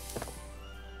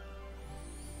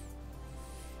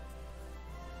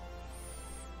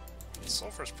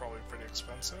 Sulfur's probably pretty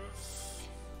expensive.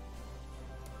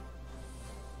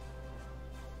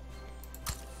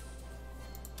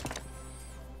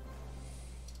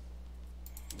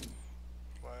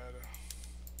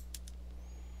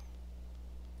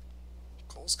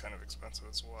 Coal's kind of expensive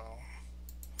as well.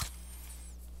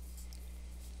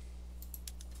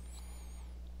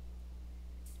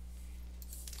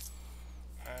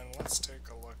 And let's take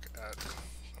a look at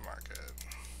the market.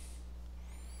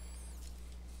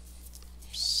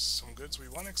 Some goods we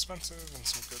want expensive and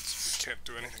some goods we can't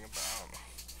do anything about.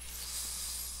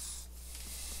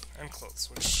 And clothes,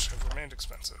 which have remained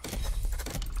expensive.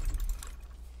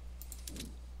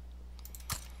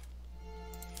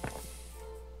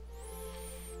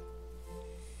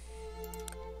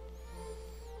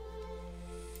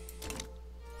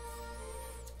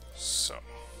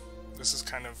 This is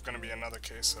kind of going to be another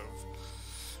case of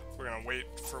we're going to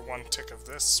wait for one tick of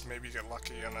this, maybe get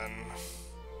lucky, and then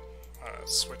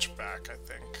switch back, I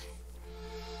think.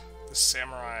 The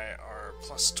samurai are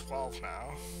plus 12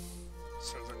 now,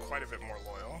 so they're quite a bit more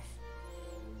loyal.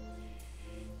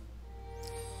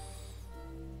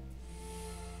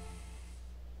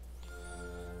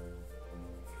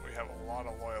 We have a lot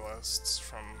of loyalists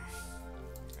from,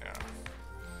 yeah,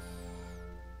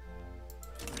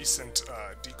 recent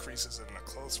decreases in the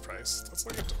clothes price. Let's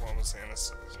look at diplomacy in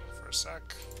this for a sec.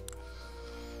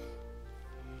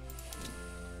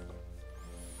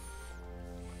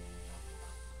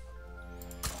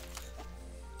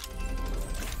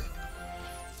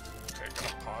 Okay,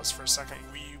 gonna pause for a second.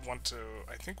 We want to,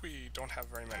 I think we don't have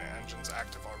very many engines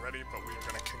active already, but we're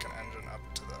gonna kick an engine up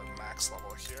to the max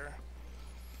level here.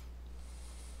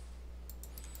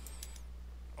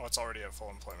 Oh, it's already at full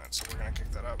employment, so we're gonna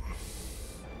kick that up.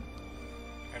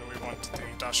 And we want the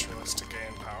Industrialists to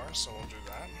gain power, so we'll do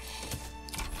that.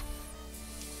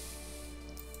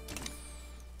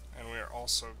 And we are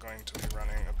also going to be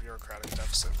running a bureaucratic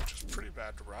deficit, which is pretty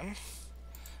bad to run,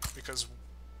 because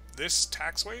this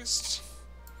tax waste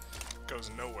goes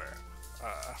nowhere.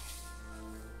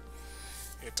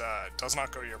 It does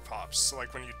not go to your pops. So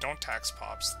like when you don't tax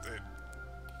pops,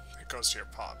 it goes to your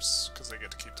pops, because they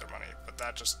get to keep their money, but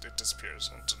that just, it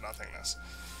disappears into nothingness.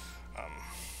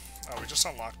 Oh, we just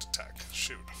unlocked a tech.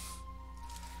 Shoot.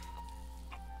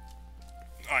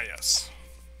 Ah, yes.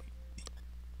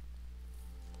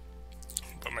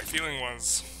 But my feeling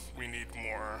was we need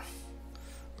more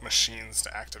machines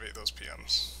to activate those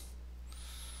PMs.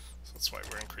 So that's why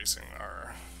we're increasing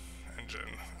our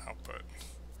engine output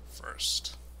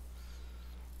first.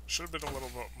 Should have been a little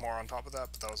bit more on top of that,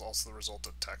 but that was also the result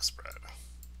of tech spread,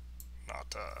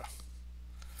 not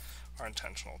our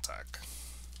intentional tech.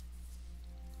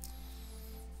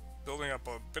 Building up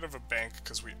a bit of a bank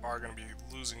because we are going to be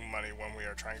losing money when we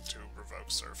are trying to revoke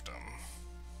serfdom.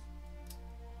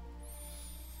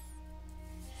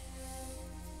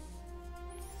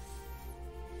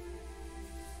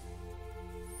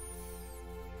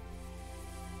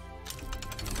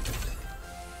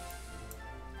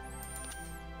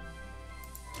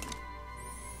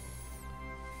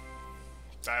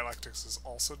 Dialectics is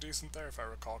also decent there, if I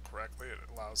recall correctly. It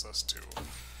allows us to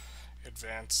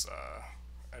advance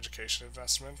education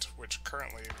investment, which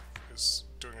currently is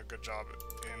doing a good job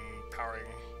in powering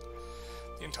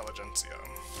the Intelligentsia.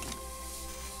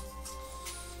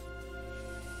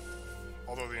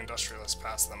 Although the Industrialists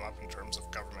pass them up in terms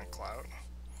of government clout.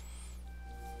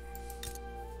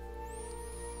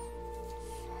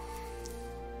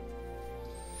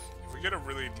 If we get a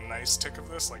really nice tick of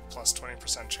this, like plus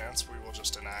 20% chance, we will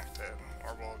just enact it,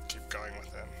 or we'll keep going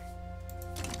with it.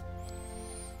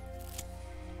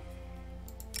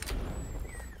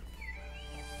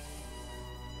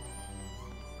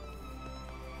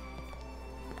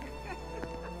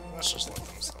 Let's just let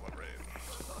them celebrate.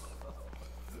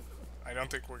 I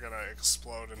don't think we're gonna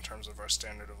explode in terms of our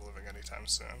standard of living anytime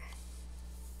soon,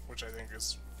 which I think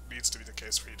needs to be the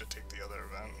case for you to take the other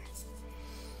event.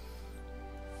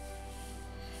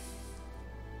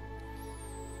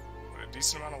 But a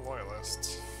decent amount of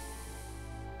loyalists.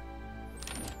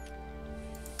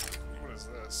 What is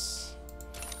this?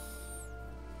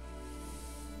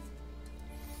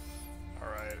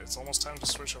 Alright, it's almost time to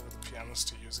switch over the PMs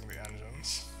to using the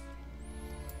engines.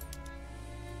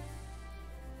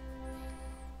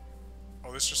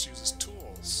 Oh, this just uses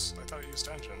tools. I thought it used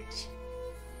engines.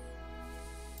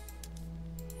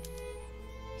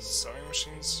 Sewing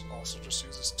machines also just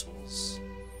uses tools.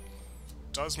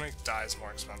 Does make dyes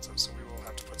more expensive, so we will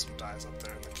have to put some dyes up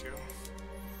there in the queue.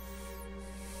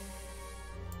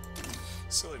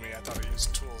 Silly me, I thought it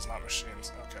used tools, not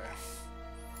machines. Okay.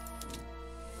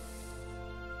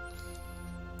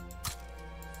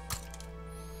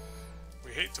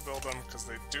 We hate to build them because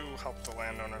they do help the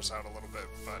landowners out a little bit,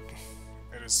 but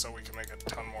it is so we can make a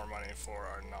ton more money for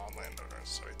our non-landowners,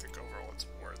 so I think overall it's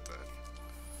worth it.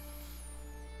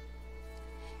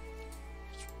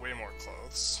 There's way more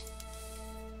clothes.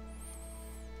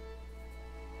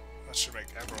 That should make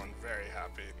everyone very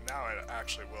happy. Now it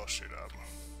actually will shoot up.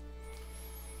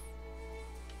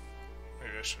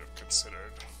 Maybe I should have considered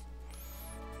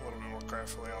a little bit more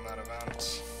carefully on that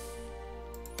event.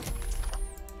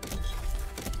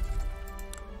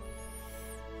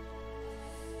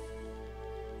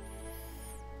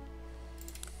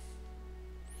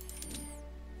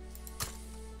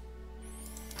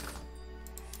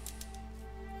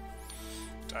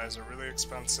 Dyes are really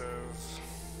expensive.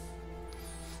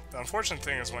 The unfortunate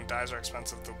thing is when dyes are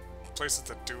expensive, the places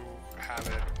that do have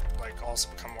it like also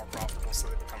become more profitable, so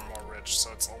they become more rich, so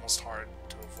it's almost hard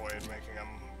to avoid making them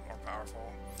more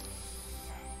powerful.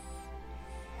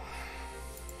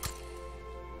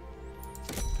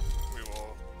 We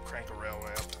will crank a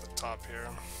railway up to the top here.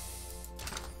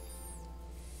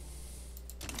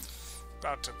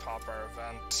 About to pop our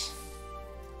event,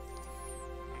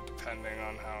 and depending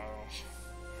on how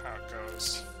it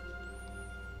goes.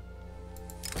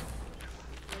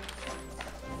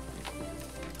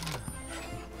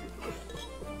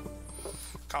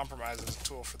 Compromise is a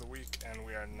tool for the weak, and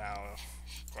we are now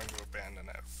going to abandon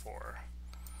it for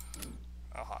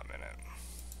a hot minute.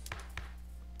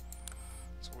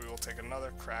 So we will take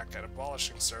another crack at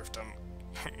abolishing serfdom.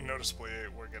 Noticeably,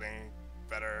 we're getting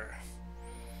better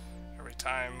every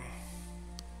time.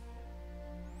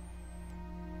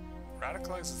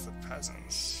 Radicalizes the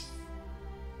peasants.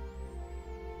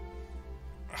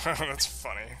 That's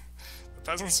funny. The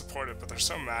peasants support it, but they're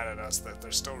so mad at us that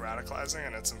they're still radicalizing,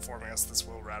 and it's informing us this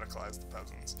will radicalize the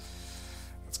peasants.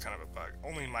 That's kind of a bug.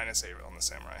 Only -8 on the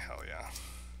samurai, hell yeah.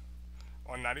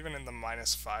 Oh, not even in the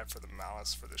 -5 for the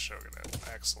malice for the shogunate.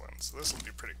 Excellent. So this will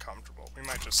be pretty comfortable. We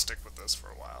might just stick with this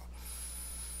for a while.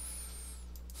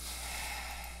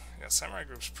 Yeah, samurai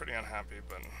group's pretty unhappy,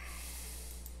 but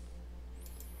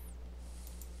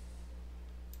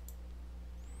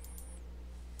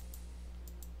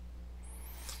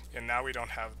and now we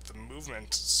don't have the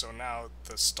movement, so now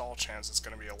the stall chance is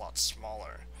going to be a lot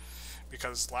smaller.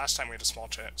 Because last time we had a small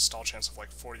stall chance of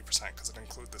like 40% because it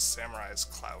included the samurai's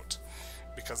clout,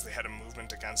 because they had a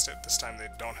movement against it. This time they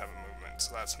don't have a movement,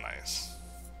 so that's nice.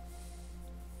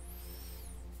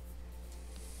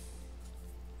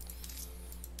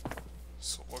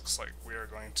 So it looks like we are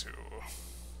going to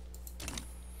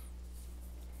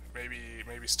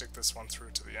maybe stick this one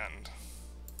through to the end.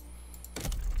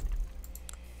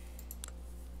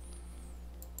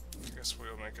 I guess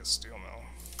we'll make a steel mill.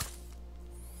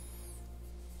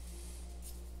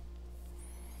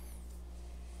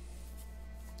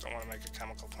 Don't want to make a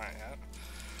chemical plant yet.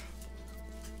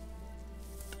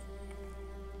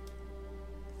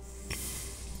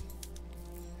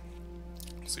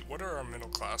 Let's see, what are our middle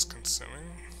class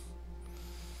consuming?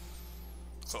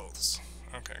 Clothes.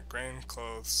 Okay, grain,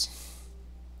 clothes.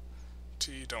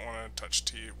 Tea, don't want to touch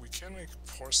tea. We can make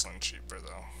porcelain cheaper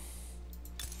though.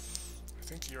 I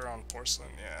think you're on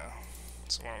porcelain, yeah.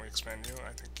 So why don't we expand you?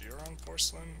 I think you're on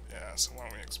porcelain, yeah, so why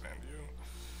don't we expand you?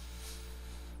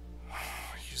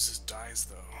 Uses dyes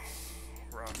though.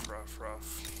 Rough, rough,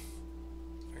 rough.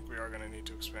 I think we are going to need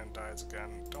to expand dyes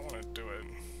again. Don't want to do it.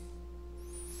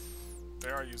 They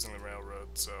are using the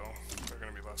railroad, so they're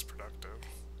going to be less productive.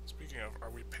 Speaking of, are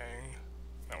we paying?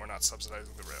 No, we're not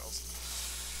subsidizing the rails.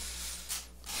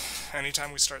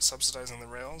 Anytime we start subsidizing the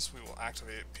rails, we will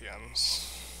activate PMs.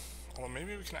 Although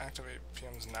maybe we can activate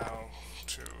PMs now,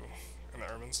 too, in the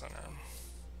urban center.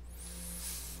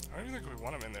 I don't even think we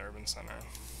want them in the urban center.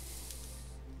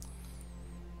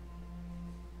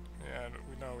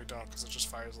 we don't, because it just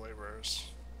fires laborers.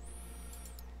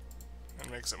 It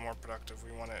makes it more productive.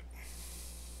 We want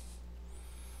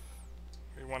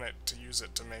it to use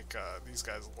it to make these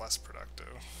guys less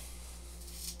productive.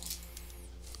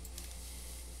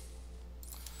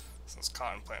 So this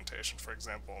cotton plantation, for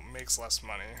example, makes less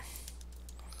money.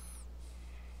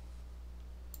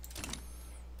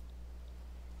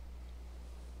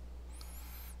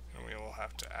 And we will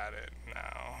have to add it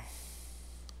now.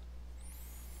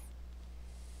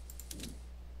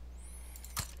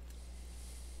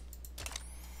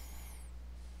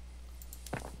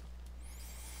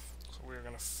 We're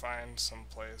going to find some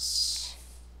place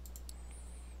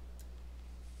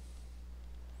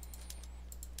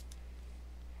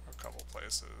or a couple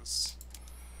places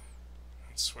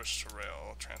and switch to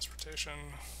rail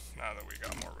transportation now that we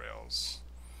got more rails,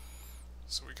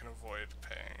 so we can avoid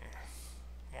paying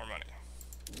more money.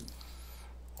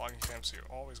 Logging camps, you're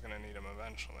always going to need them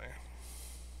eventually.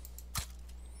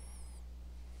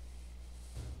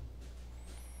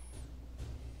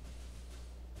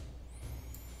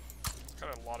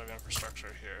 Got a lot of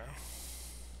infrastructure here.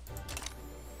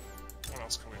 What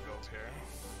else can we build here?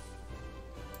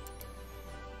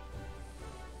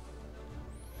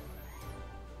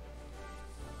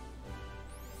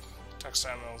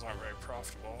 Textile mills aren't very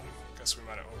profitable. Guess we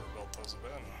might have overbuilt those a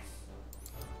bit.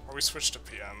 Or we switch to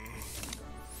PM.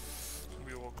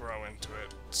 We will grow into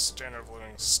it. Standard of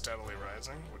living is steadily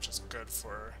rising, which is good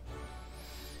for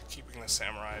keeping the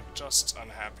samurai just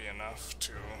unhappy enough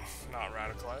to not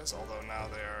radicalize, although now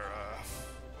they are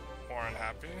more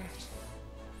unhappy.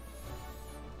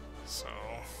 So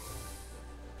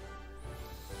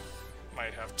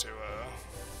might have to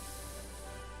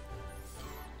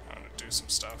do some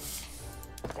stuff.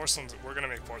 Porcelain, we're gonna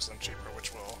make porcelain cheaper,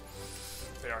 which will,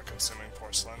 they are consuming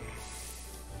porcelain.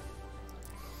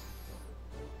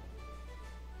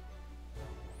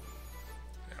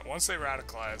 Once they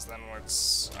radicalize, then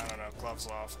it's, I don't know, gloves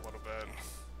off a little bit.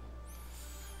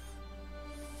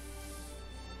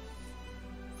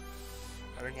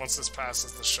 I think once this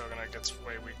passes, the Shogunate gets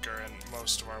way weaker and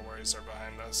most of our worries are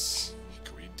behind us.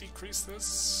 Can we decrease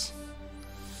this?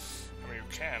 I mean,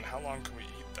 we can. How long can we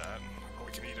eat that? Well,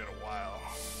 we can eat it a while.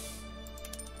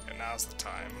 And now's the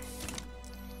time.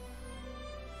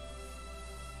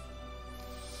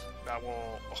 That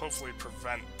will hopefully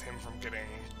prevent him from getting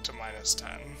to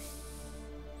 -10.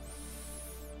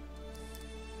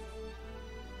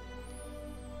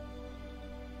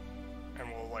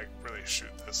 And we'll, like, really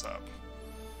shoot this up.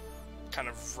 Kind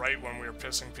of right when we were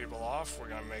pissing people off, we're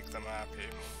gonna make them happy.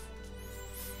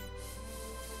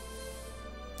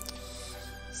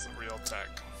 It's the real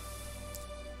tech.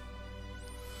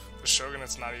 The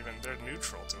Shogunate's not even, they're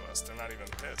neutral to us, they're not even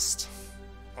pissed.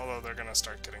 Although they're gonna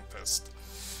start getting pissed.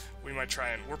 We might try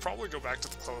and, we'll probably go back to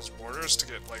the closed borders to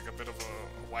get like a bit of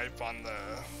a wipe on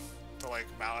the like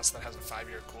malice that has a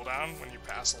 5-year cooldown when you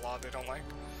pass a law they don't like.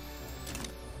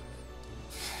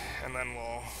 And then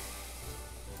well,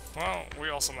 we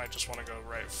also might just want to go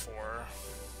right for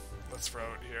the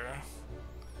throat here.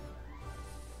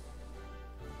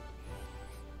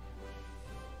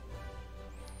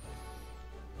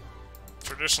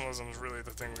 Traditionalism is really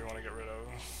the thing we want to get rid of.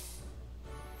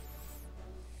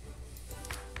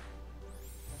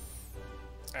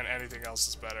 And anything else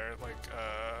is better, like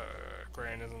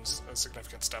agrarianism's a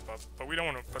significant step up, but we don't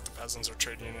want to put the peasants or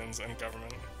trade unions in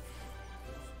government.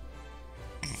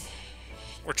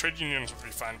 Or trade unions would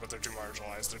be fine, but they're too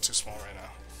marginalized, they're too small right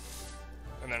now.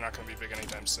 And they're not going to be big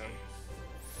anytime soon.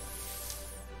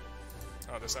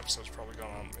 Oh, this episode's probably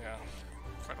going on, yeah,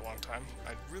 quite a long time.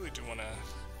 I really do want to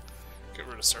get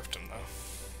rid of serfdom, though.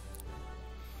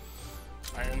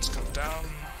 Irons come down.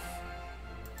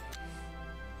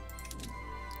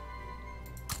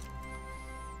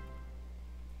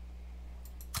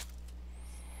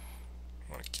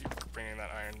 I want to keep bringing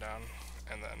that iron down,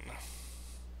 and then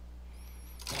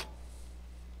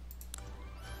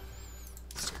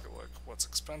let's take a look. What's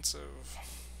expensive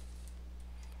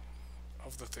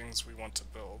of the things we want to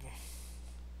build?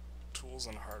 Tools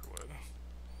and hardwood.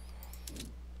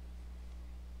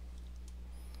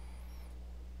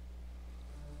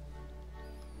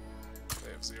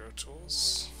 They have 0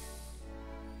 tools.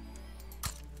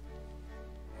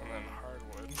 And then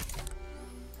hardwood.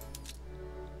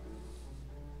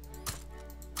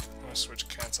 I'm going to switch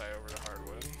Kansai over to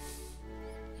hardwood,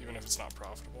 even if it's not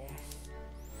profitable.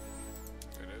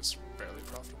 It is barely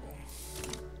profitable.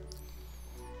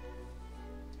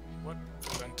 What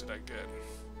event did I get?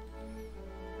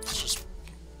 It's just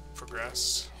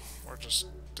progressed, or just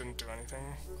didn't do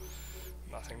anything.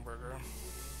 Nothing burger.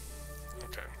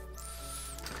 Okay.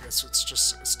 I guess it's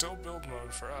just still build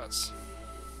mode for us.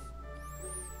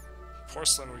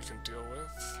 Porcelain we can deal with.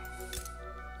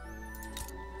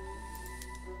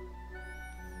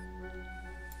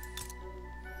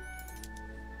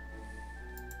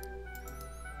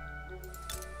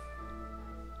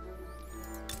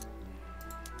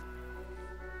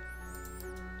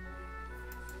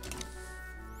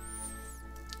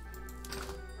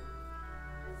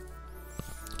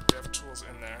 We have tools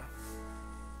in there.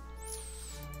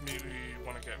 Maybe we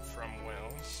want to get from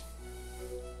whales.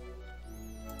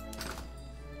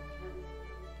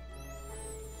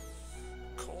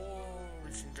 Coal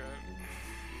we can get.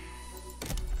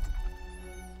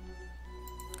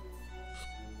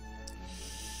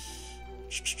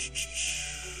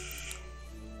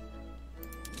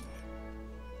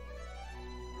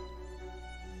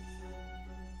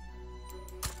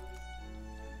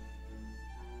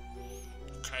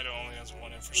 Kaido only has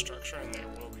one infrastructure, and there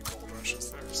will be gold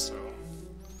rushes there, so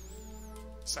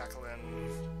Sakhalin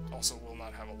also will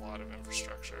not have a lot of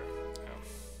infrastructure. Yeah.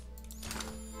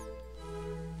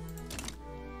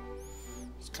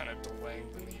 It's kind of delaying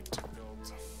the need to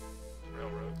build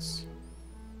railroads.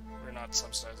 We're not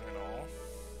subsidizing at all.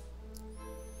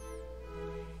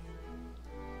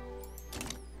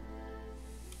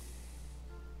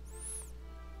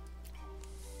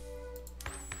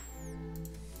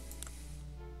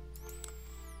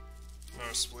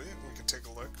 Noticeably, we can take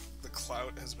a look. The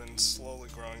Clout has been slowly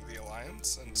growing the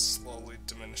alliance and slowly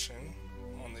diminishing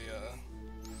on the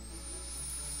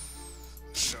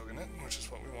Shogunate, which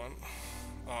is what we want.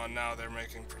 Oh, now they're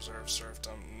making preserved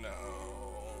serfdom. No.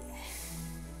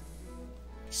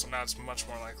 So now it's much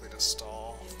more likely to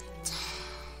stall.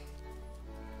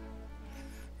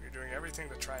 We're doing everything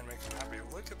to try and make them happy.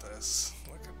 Look at this.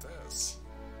 Look at this.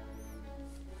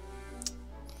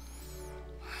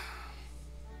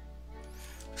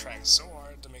 Trying so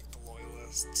hard to make the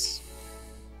loyalists.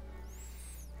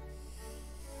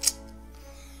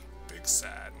 Big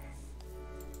sad.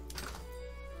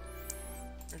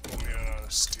 I think we'll need another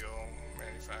steel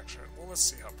manufacturer. Well, let's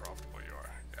see how profitable you are.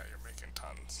 Yeah, you're making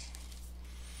tons.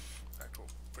 In fact, we'll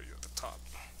put you at the top.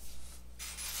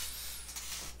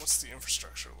 What's the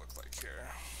infrastructure look like here?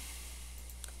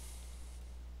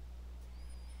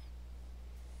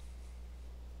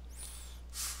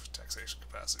 Taxation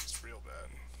capacity is real bad.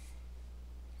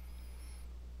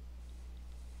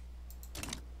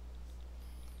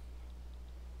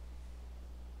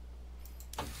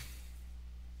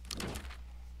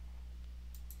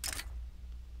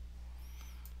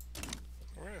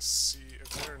 We're gonna see if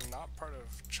they're not part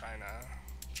of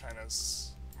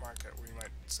China's market, we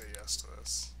might say yes to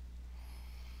this.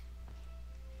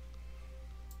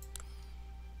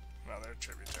 No, they're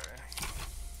tributary.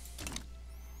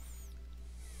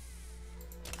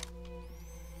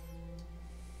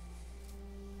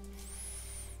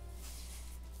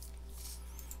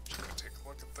 Just gonna take a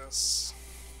look at this.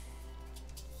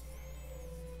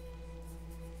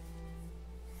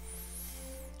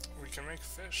 We can make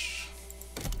fish.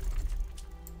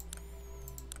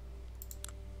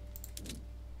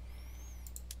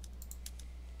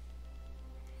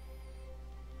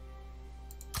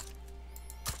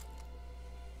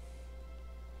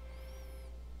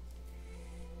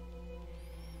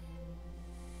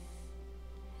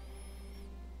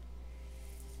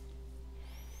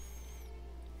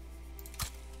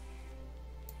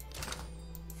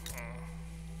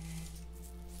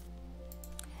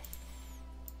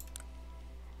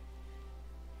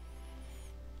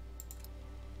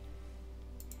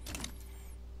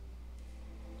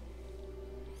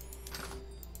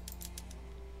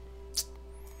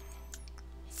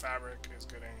 Fabric is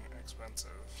getting expensive.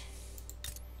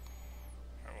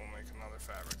 I will make another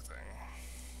fabric thing.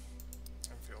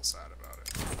 I feel sad about it.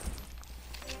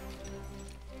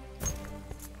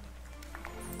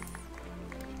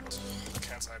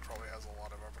 Kansai probably has a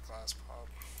lot of upper class pop.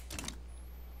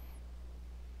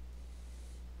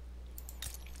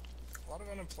 A lot of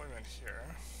unemployment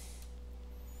here.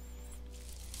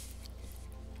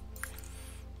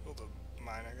 Build a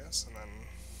mine, I guess, and then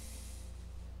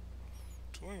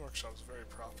tooling workshop is very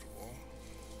profitable.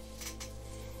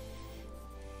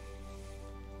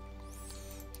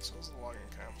 So is the logging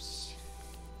camps.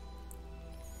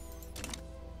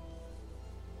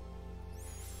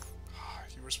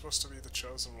 You were supposed to be the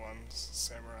chosen ones,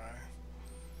 samurai,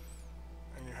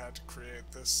 and you had to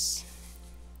create this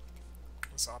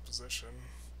opposition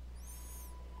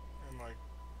and like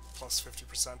plus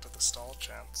 50% of the stall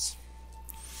chance.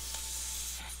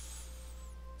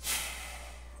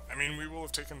 I mean, we will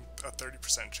have taken a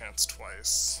 30% chance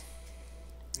twice,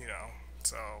 you know,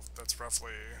 so that's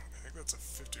roughly, I think that's a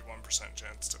 51%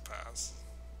 chance to pass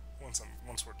once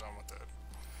we're done with it.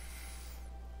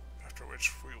 After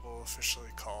which we will officially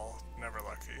call Never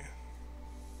Lucky.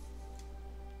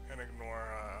 And ignore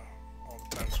all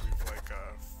the times we've like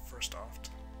first offed.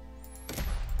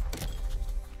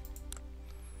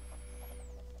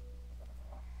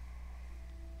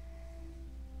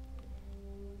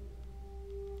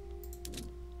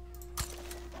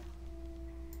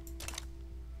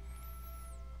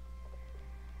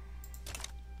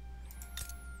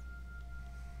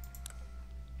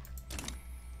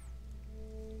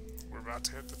 We're about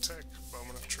to hit the tick,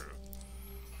 moment of truth.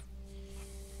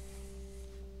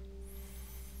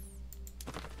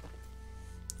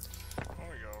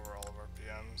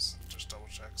 Just double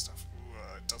check stuff.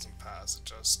 Ooh, it doesn't pass, it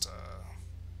just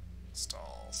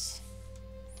stalls.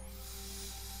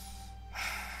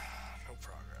 No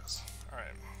progress.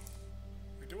 Alright.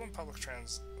 We do want public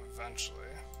trans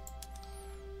eventually.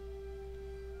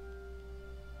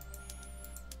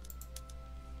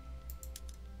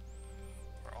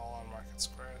 We're all on market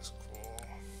squares, cool.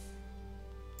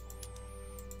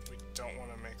 We don't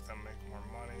want to make them make more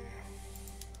money.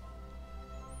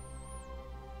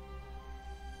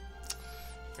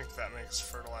 I think that makes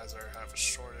fertilizer have a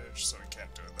shortage, so we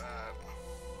can't do that.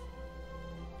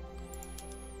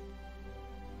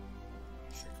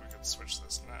 I think we could switch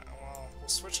this now. Well, we'll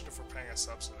switch it if we're paying a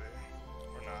subsidy.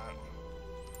 We're not.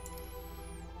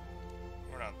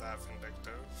 We're not that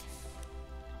vindictive.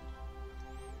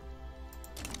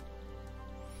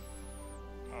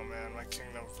 Oh man, my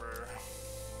kingdom for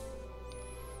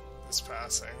this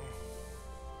passing.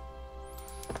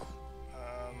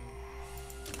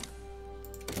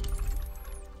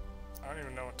 I don't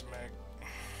even know what to make.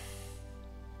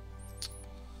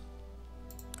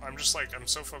 I'm just like, I'm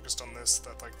so focused on this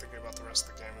that like thinking about the rest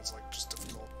of the game is like just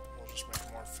difficult. We'll just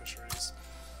make more fisheries.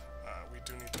 We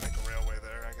do need to make a railway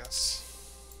there, I guess.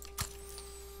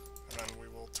 And then we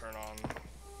will turn on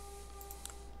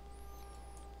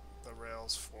the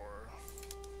rails for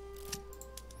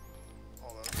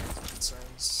all the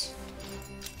concerns.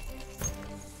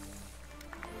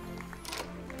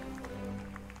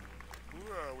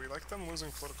 We like them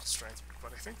losing political strength,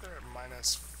 but I think they're at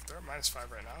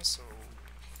 -5 right now, so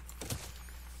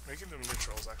making them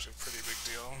neutral is actually a pretty big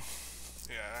deal.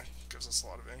 Yeah, gives us a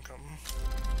lot of income.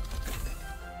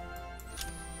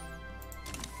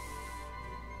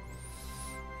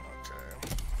 Okay.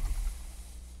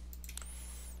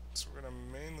 So we're gonna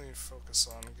mainly focus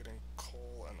on getting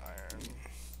coal and iron.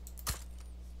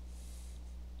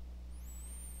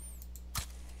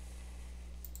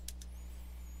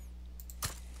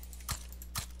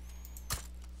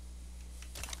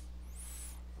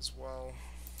 As well.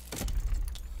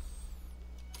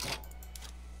 The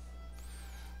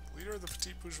leader of the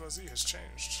petite bourgeoisie has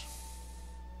changed.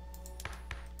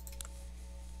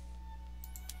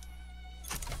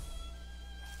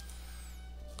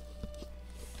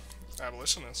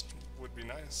 Abolitionist would be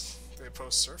nice. They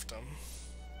oppose serfdom.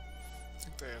 I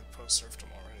think they oppose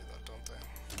serfdom already though, don't they?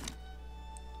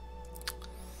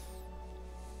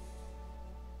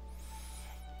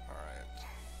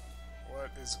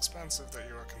 What is expensive that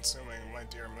you are consuming, my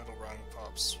dear middle rung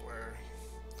pups, where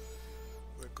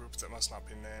the group that must not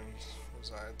be named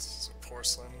resides? So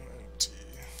porcelain and tea.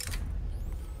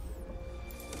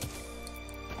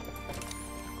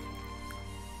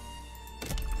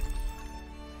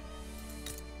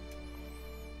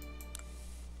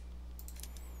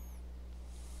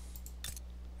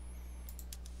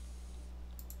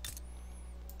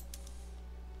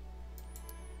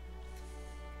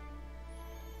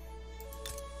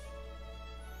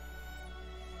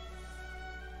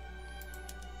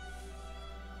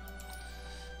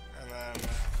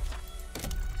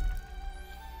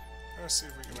 Let's see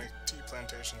if we can make tea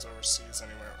plantations overseas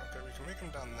anywhere. Okay, we can make them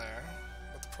down there,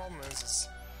 but the problem is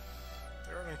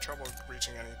they're having trouble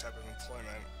reaching any type of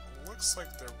employment. Looks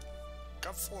like they've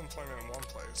got full employment in one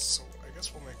place, so I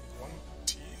guess we'll make one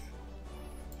tea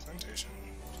plantation.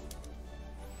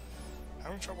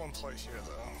 Having trouble employ here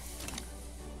though.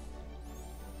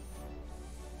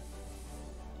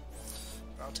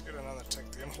 About to get another tick.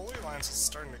 The Unholy Alliance is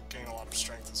starting to gain a lot of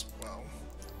strength as well.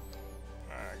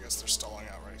 I guess they're stalling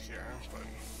out right here, but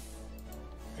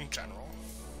in general.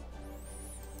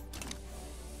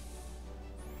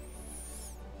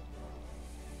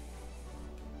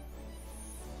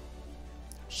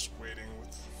 Just waiting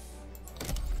with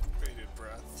bated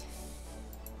breath.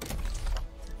 I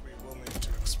think we will need to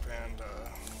expand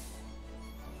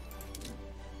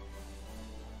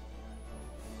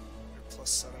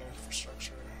 +7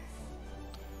 infrastructure.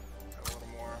 Got a little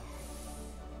more.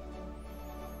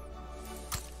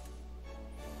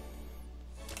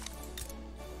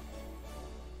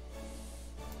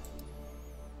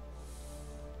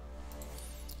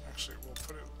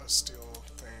 steel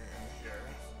thing in here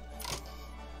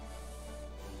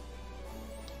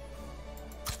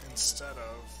instead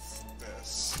of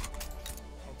this.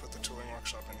 I'll put the tooling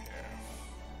workshop in here.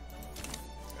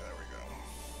 Yeah, there we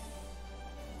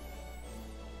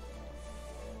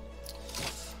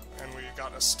go. And we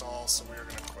got a stall, so we are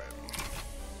gonna quit.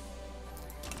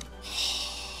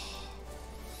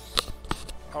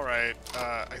 Alright,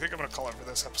 I think I'm gonna call it for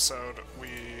this episode.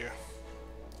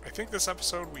 I think this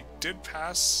episode we did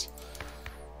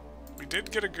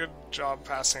get a good job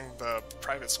passing the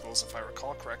private schools, if I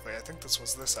recall correctly. I think this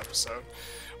was this episode.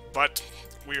 But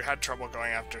we had trouble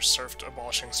going after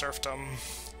abolishing serfdom.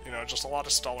 You know, just a lot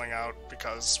of stalling out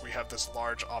because we have this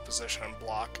large opposition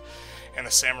block. And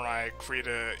the samurai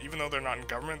even though they're not in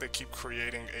government, they keep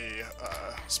creating a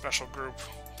special group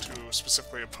to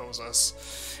specifically oppose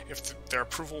us. If their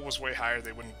approval was way higher,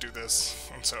 they wouldn't do this.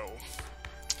 And so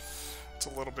it's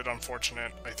a little bit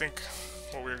unfortunate. I think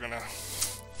what we're gonna...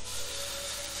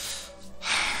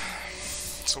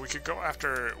 So we could go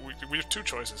after... We have two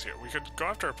choices here. We could go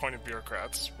after appointed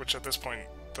bureaucrats, which at this point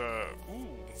the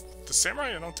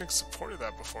samurai I don't think supported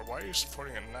that before. Why are you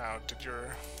supporting it now?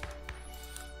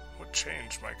 What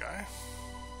changed, my guy?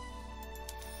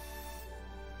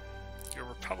 You're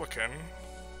Republican,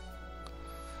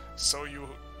 so you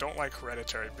don't like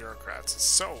hereditary bureaucrats.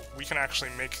 So we can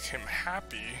actually make him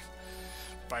happy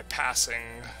by passing...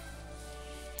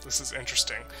 This is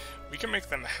interesting. We can make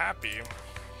them happy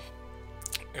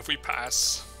if we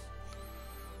pass...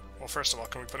 Well, first of all,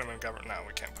 can we put him in government? No,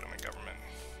 we can't put him in government.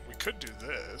 We could do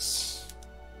this.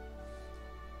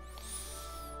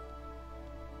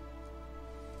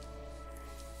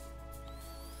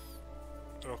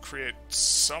 It'll create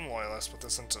some loyalists, but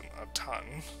this isn't a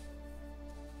ton.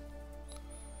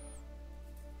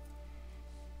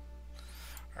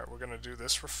 Alright, we're going to do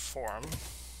this reform.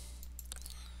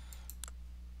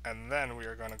 And then we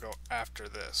are going to go after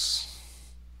this.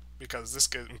 Because this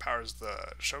empowers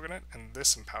the Shogunate, and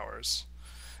this empowers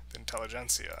the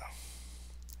Intelligentsia.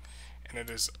 And it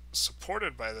is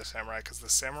supported by the samurai, because the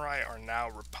samurai are now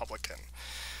Republican.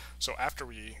 So after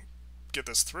we get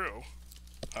this through,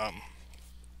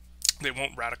 they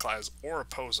won't radicalize or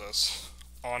oppose us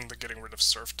on the getting rid of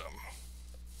serfdom.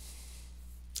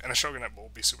 And the Shogunate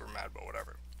will be super mad, but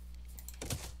whatever.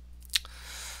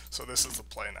 So this is the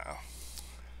play now.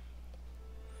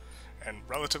 And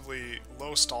relatively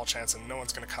low stall chance, and no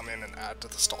one's going to come in and add to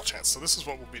the stall chance. So this is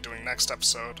what we'll be doing next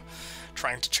episode,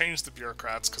 trying to change the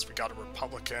bureaucrats, because we got a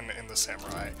Republican in the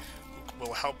samurai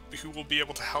who will be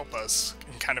able to help us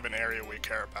in kind of an area we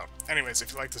care about. Anyways,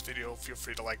 if you like this video, feel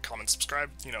free to like, comment, subscribe,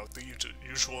 you know, the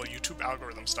usual YouTube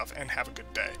algorithm stuff, and have a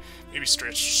good day. Maybe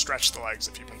stretch the legs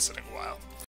if you've been sitting a while.